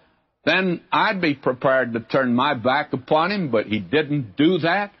power, then I'd be prepared to turn my back upon Him, but He didn't do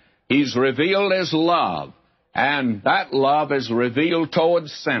that. He's revealed His love, and that love is revealed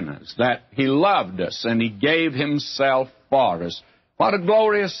towards sinners, that He loved us and He gave Himself for us. What a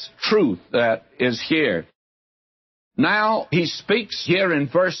glorious truth that is here. Now, he speaks here in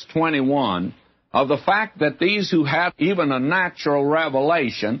verse 21 of the fact that these who have even a natural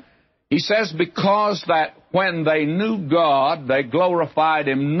revelation, he says, because that when they knew God, they glorified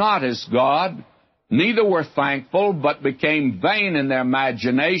Him not as God, neither were thankful, but became vain in their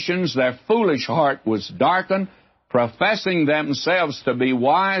imaginations. Their foolish heart was darkened. Professing themselves to be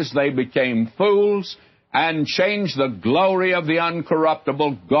wise, they became fools, and changed the glory of the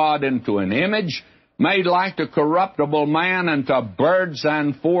uncorruptible God into an image, made like to corruptible man, and to birds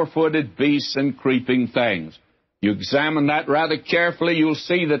and four-footed beasts and creeping things. You examine that rather carefully, you'll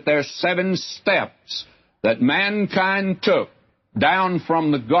see that there's 7 steps that mankind took down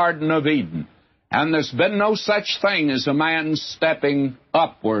from the Garden of Eden. And there's been no such thing as a man stepping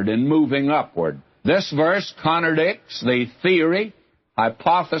upward and moving upward. This verse contradicts the theory,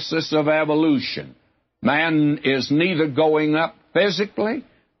 hypothesis of evolution. Man is neither going up physically,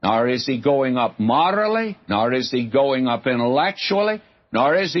 nor is he going up morally, nor is he going up intellectually,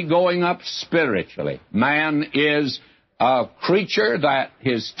 nor is he going up spiritually. Man is a creature that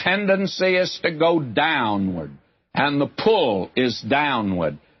his tendency is to go downward, and the pull is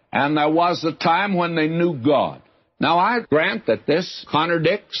downward. And there was a time when they knew God. Now, I grant that this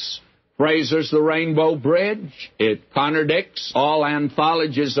contradicts Fraser's The Rainbow Bridge. It contradicts all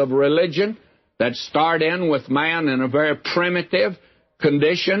anthologies of religion that start in with man in a very primitive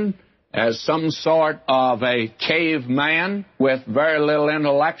condition as some sort of a caveman with very little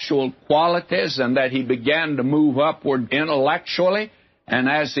intellectual qualities, and that he began to move upward intellectually. And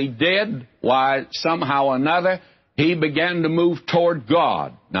as he did, why, somehow or another, he began to move toward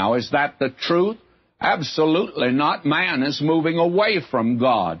God. Now, is that the truth? Absolutely not. Man is moving away from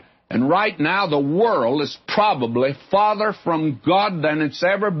God. And right now, the world is probably farther from God than it's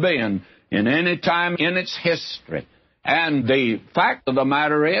ever been in any time in its history. And the fact of the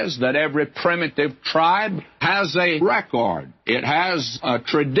matter is that every primitive tribe has a record. It has a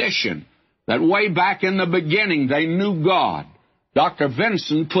tradition that way back in the beginning they knew God. Dr.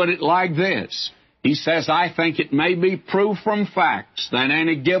 Vinson put it like this. He says, I think it may be proved from facts that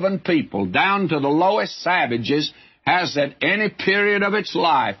any given people, down to the lowest savages, has at any period of its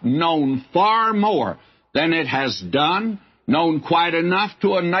life known far more than it has done, known quite enough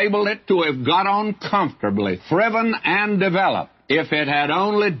to enable it to have got on comfortably, thriven and developed, if it had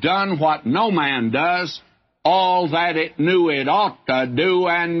only done what no man does, all that it knew it ought to do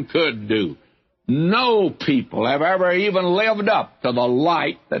and could do. No people have ever even lived up to the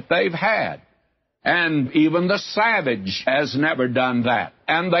light that they've had. And even the savage has never done that.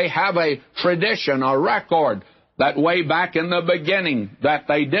 And they have a tradition, a record, that way back in the beginning that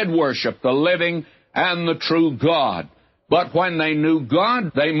they did worship the living and the true God. But when they knew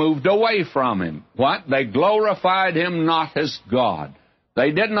God, they moved away from Him. What? They glorified Him not as God.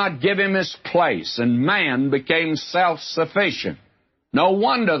 They did not give Him His place, and man became self-sufficient. No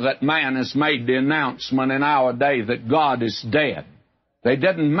wonder that man has made the announcement in our day that God is dead. They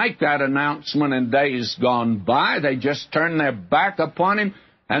didn't make that announcement in days gone by. They just turned their back upon Him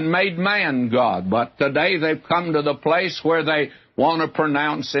and made man God. But today they've come to the place where they want to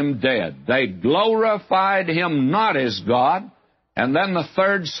pronounce Him dead. They glorified Him not as God. And then the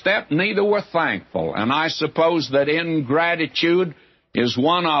third step, neither were thankful. And I suppose that ingratitude is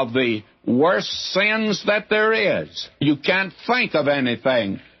one of the worst sins that there is. You can't think of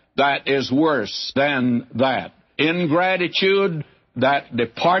anything that is worse than that. Ingratitude, that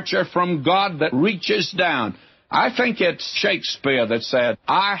departure from God that reaches down. I think it's Shakespeare that said,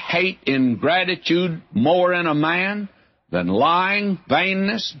 I hate ingratitude more in a man than lying,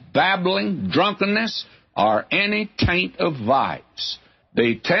 vainness, babbling, drunkenness, or any taint of vice.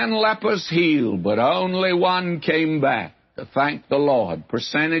 The 10 lepers healed, but only one came back to thank the Lord.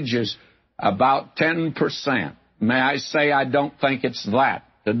 Percentage is about 10%. May I say I don't think it's that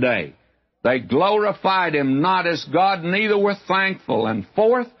today. They glorified Him not as God, neither were thankful. And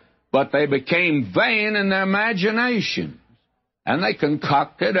fourth, but they became vain in their imaginations. And they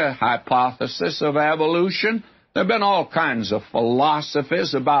concocted a hypothesis of evolution. There have been all kinds of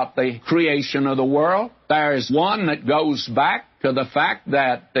philosophies about the creation of the world. There is one that goes back to the fact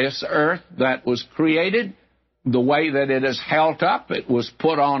that this earth that was created, the way that it is held up, it was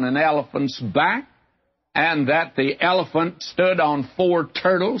put on an elephant's back, and that the elephant stood on 4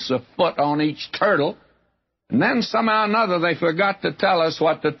 turtles, a foot on each turtle. And then somehow or another they forgot to tell us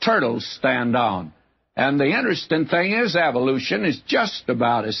what the turtles stand on. And the interesting thing is evolution is just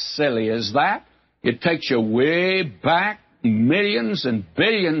about as silly as that. It takes you way back, millions and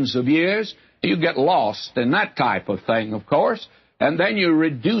billions of years. You get lost in that type of thing, of course. And then you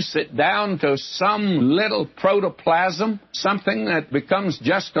reduce it down to some little protoplasm, something that becomes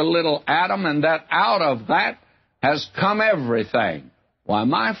just a little atom, and that out of that has come everything. Why,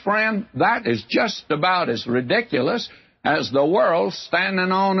 my friend, that is just about as ridiculous as the world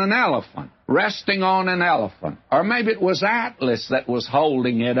standing on an elephant, resting on an elephant. Or maybe it was Atlas that was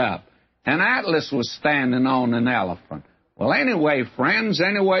holding it up, and Atlas was standing on an elephant. Well, anyway, friends,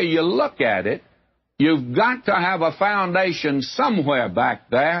 any way you look at it, you've got to have a foundation somewhere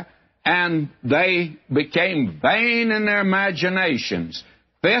back there, and they became vain in their imaginations.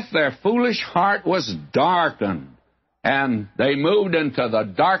 Fifth, their foolish heart was darkened, and they moved into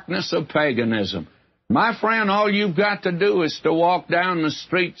the darkness of paganism. My friend, all you've got to do is to walk down the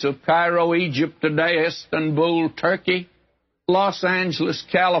streets of Cairo, Egypt today, Istanbul, Turkey, Los Angeles,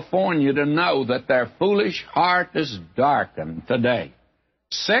 California, to know that their foolish heart is darkened today.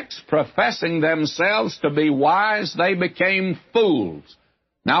 6, professing themselves to be wise, they became fools.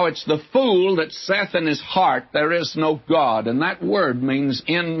 Now, it's the fool that saith in his heart, there is no God, and that word means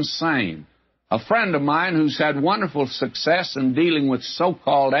insane. A friend of mine who's had wonderful success in dealing with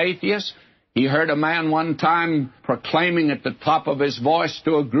so-called atheists, He heard a man one time proclaiming at the top of his voice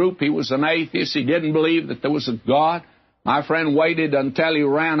to a group he was an atheist. He didn't believe that there was a God. My friend waited until he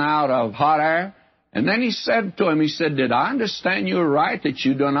ran out of hot air. And then he said to him, he said, "Did I understand you right that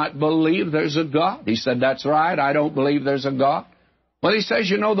you do not believe there's a God?" He said, "That's right. I don't believe there's a God." Well, he says,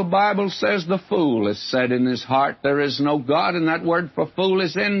 "You know, the Bible says the fool has said in his heart there is no God, and that word for fool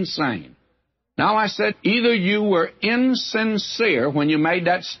is insane." Now, I said, either you were insincere when you made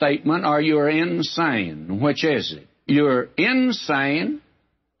that statement or you're insane. Which is it? You're insane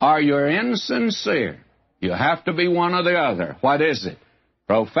or you're insincere. You have to be one or the other. What is it?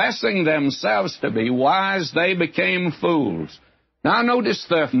 Professing themselves to be wise, they became fools. Now, notice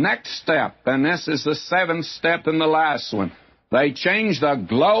the next step, and this is the seventh step and the last one. They changed the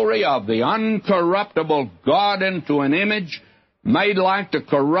glory of the uncorruptible God into an image made like the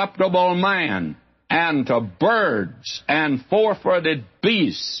corruptible man, and to birds and four-footed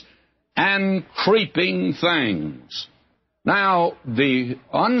beasts and creeping things. Now, the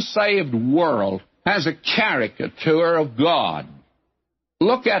unsaved world has a caricature of God.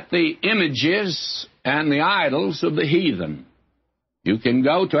 Look at the images and the idols of the heathen. You can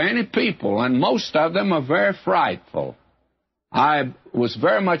go to any people, and most of them are very frightful. I was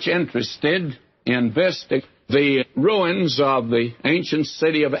very much interested in visiting the ruins of the ancient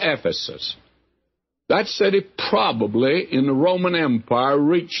city of Ephesus. That city probably in the Roman Empire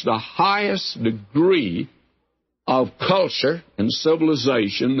reached the highest degree of culture and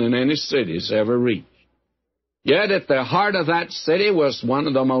civilization than any city's ever reached. Yet at the heart of that city was one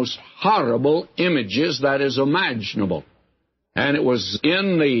of the most horrible images that is imaginable. And it was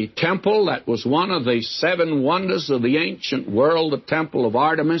in the temple that was one of the seven wonders of the ancient world, the temple of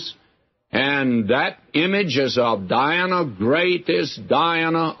Artemis. And that image is of Diana, great is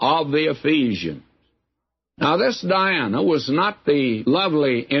Diana of the Ephesians. Now, this Diana was not the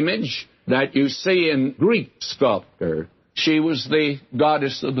lovely image that you see in Greek sculpture. She was the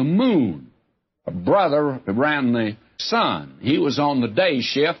goddess of the moon. Her brother ran the sun. He was on the day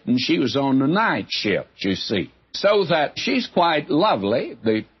shift, and she was on the night shift, you see. So that she's quite lovely,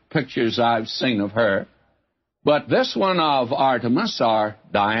 the pictures I've seen of her. But this one of Artemis, or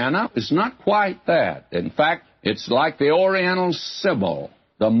Diana, is not quite that. In fact, it's like the Oriental Sibyl,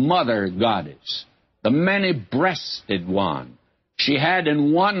 the mother goddess, the many-breasted one. She had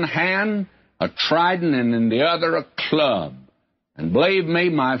in one hand a trident and in the other a club. And believe me,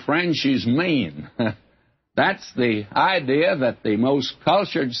 my friend, she's mean. That's the idea that the most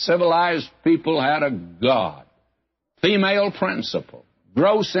cultured, civilized people had a God. Female principle,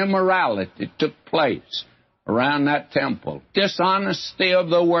 gross immorality took place around that temple. Dishonesty of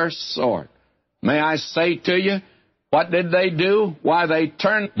the worst sort. May I say to you, what did they do? Why, they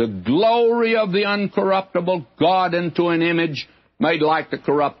turned the glory of the uncorruptible God into an image made like the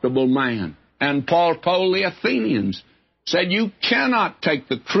corruptible man. And Paul told the Athenians, said, you cannot take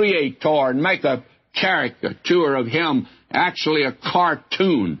the Creator and make a caricature of him, actually a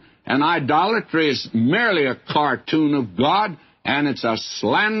cartoon. And idolatry is merely a cartoon of God, and it's a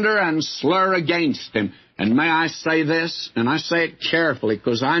slander and slur against him. And may I say this, and I say it carefully,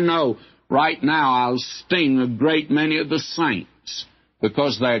 because I know right now I'll sting a great many of the saints,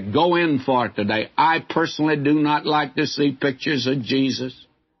 because they go in for it today. I personally do not like to see pictures of Jesus.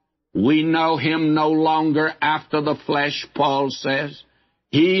 We know him no longer after the flesh, Paul says.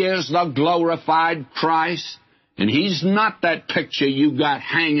 He is the glorified Christ. And he's not that picture you got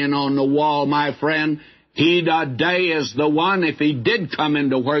hanging on the wall, my friend. He today is the one, if he did come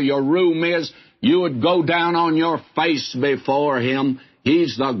into where your room is, you would go down on your face before him.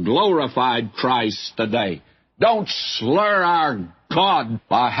 He's the glorified Christ today. Don't slur our God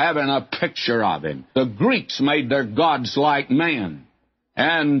by having a picture of him. The Greeks made their gods like men.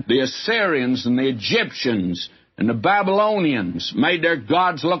 And the Assyrians and the Egyptians and the Babylonians made their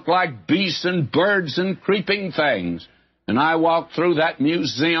gods look like beasts and birds and creeping things. And I walked through that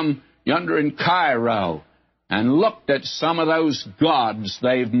museum yonder in Cairo and looked at some of those gods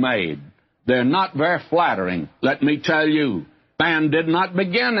they've made. They're not very flattering, let me tell you. Man did not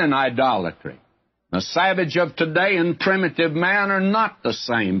begin in idolatry. The savage of today and primitive man are not the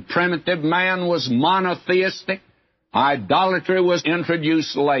same. Primitive man was monotheistic. Idolatry was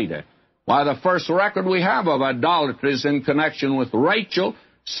introduced later. Why, the first record we have of idolatry is in connection with Rachel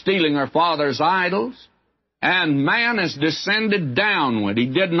stealing her father's idols. And man has descended downward. He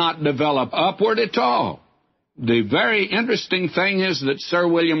did not develop upward at all. The very interesting thing is that Sir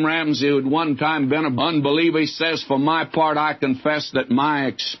William Ramsay, who had one time been an unbeliever, he says, for my part, I confess that my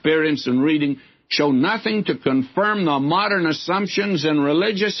experience in reading show nothing to confirm the modern assumptions in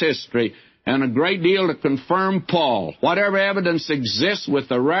religious history and a great deal to confirm Paul. Whatever evidence exists, with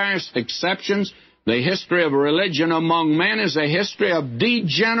the rarest exceptions, the history of religion among men is a history of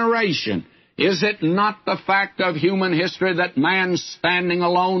degeneration. Is it not the fact of human history that man standing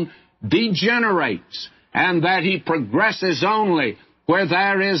alone degenerates, and that he progresses only where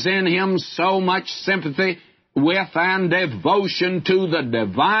there is in him so much sympathy with and devotion to the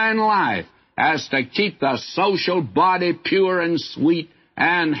divine life as to keep the social body pure and sweet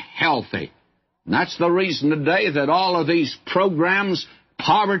and healthy? And that's the reason today that all of these programs,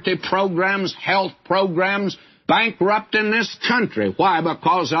 poverty programs, health programs, bankrupt in this country. Why?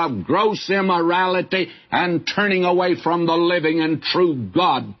 Because of gross immorality and turning away from the living and true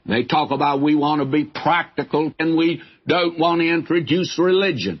God. They talk about we want to be practical and we don't want to introduce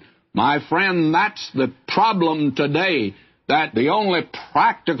religion. My friend, that's the problem today, that the only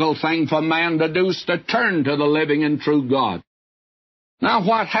practical thing for man to do is to turn to the living and true God. Now,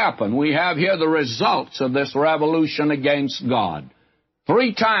 what happened? We have here the results of this revolution against God.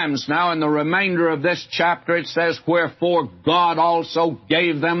 3 times now in the remainder of this chapter it says, wherefore God also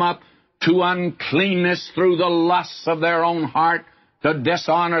gave them up to uncleanness through the lusts of their own heart, to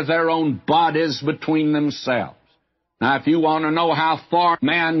dishonor their own bodies between themselves. Now, if you want to know how far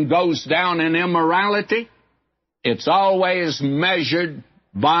man goes down in immorality, it's always measured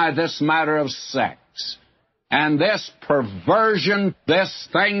by this matter of sex. And this perversion, this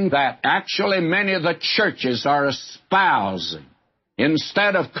thing that actually many of the churches are espousing,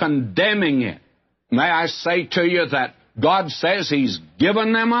 instead of condemning it, may I say to you that God says He's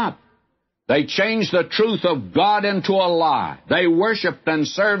given them up. They changed the truth of God into a lie. They worshiped and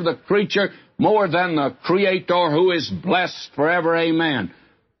served the creature more than the Creator, who is blessed forever. Amen.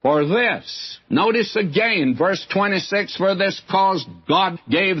 For this, notice again, verse 26, for this cause God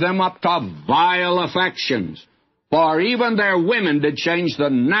gave them up to vile affections. For even their women did change the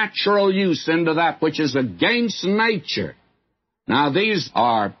natural use into that which is against nature. Now, these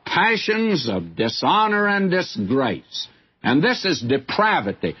are passions of dishonor and disgrace. And this is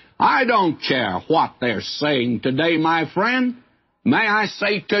depravity. I don't care what they're saying today, my friend. May I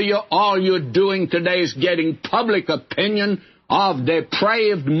say to you, all you're doing today is getting public opinion of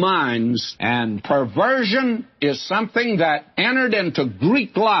depraved minds. And perversion is something that entered into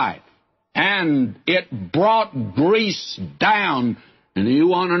Greek life. And it brought Greece down. And you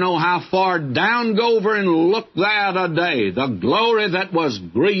want to know how far down? Go over and look there today. The glory that was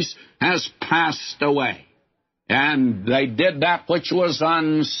Greece has passed away. And they did that which was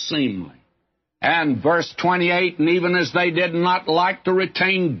unseemly. And verse 28, and even as they did not like to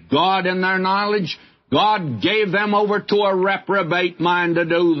retain God in their knowledge, God gave them over to a reprobate mind to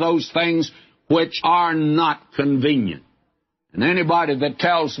do those things which are not convenient. And anybody that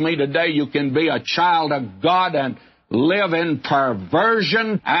tells me today you can be a child of God and live in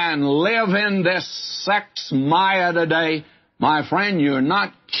perversion and live in this sex maya today, my friend, you're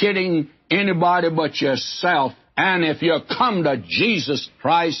not kidding anybody but yourself. And if you come to Jesus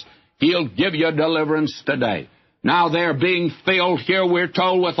Christ, He'll give you deliverance today. Now they're being filled here, we're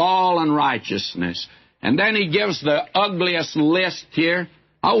told, with all unrighteousness. And then he gives the ugliest list here.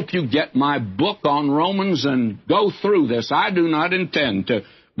 I hope you get my book on Romans and go through this. I do not intend to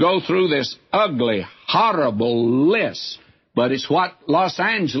go through this ugly, horrible list, but it's what Los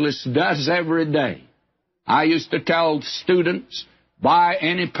Angeles does every day. I used to tell students, buy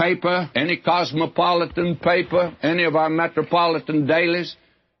any paper, any cosmopolitan paper, any of our metropolitan dailies,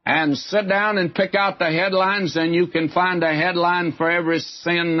 and sit down and pick out the headlines, and you can find a headline for every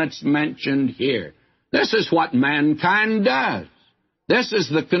sin that's mentioned here. This is what mankind does. This is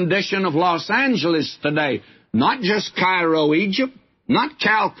the condition of Los Angeles today. Not just Cairo, Egypt, not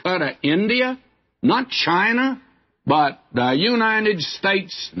Calcutta, India, not China, but the United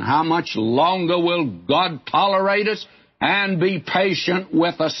States. And how much longer will God tolerate us and be patient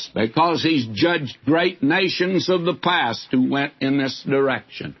with us, because He's judged great nations of the past who went in this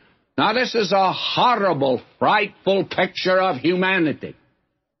direction. Now, this is a horrible, frightful picture of humanity.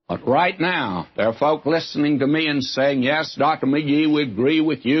 But right now, there are folk listening to me and saying, yes, Dr. McGee, we agree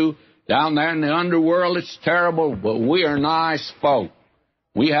with you. Down there in the underworld, it's terrible, but we are nice folk.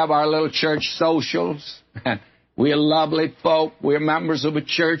 We have our little church socials. We're lovely folk. We're members of a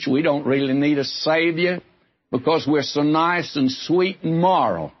church. We don't really need a Savior, because we're so nice and sweet and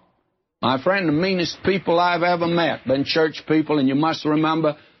moral. My friend, the meanest people I've ever met been church people, and you must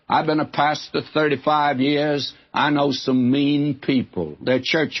remember, I've been a pastor 35 years. I know some mean people. They're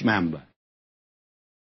church members.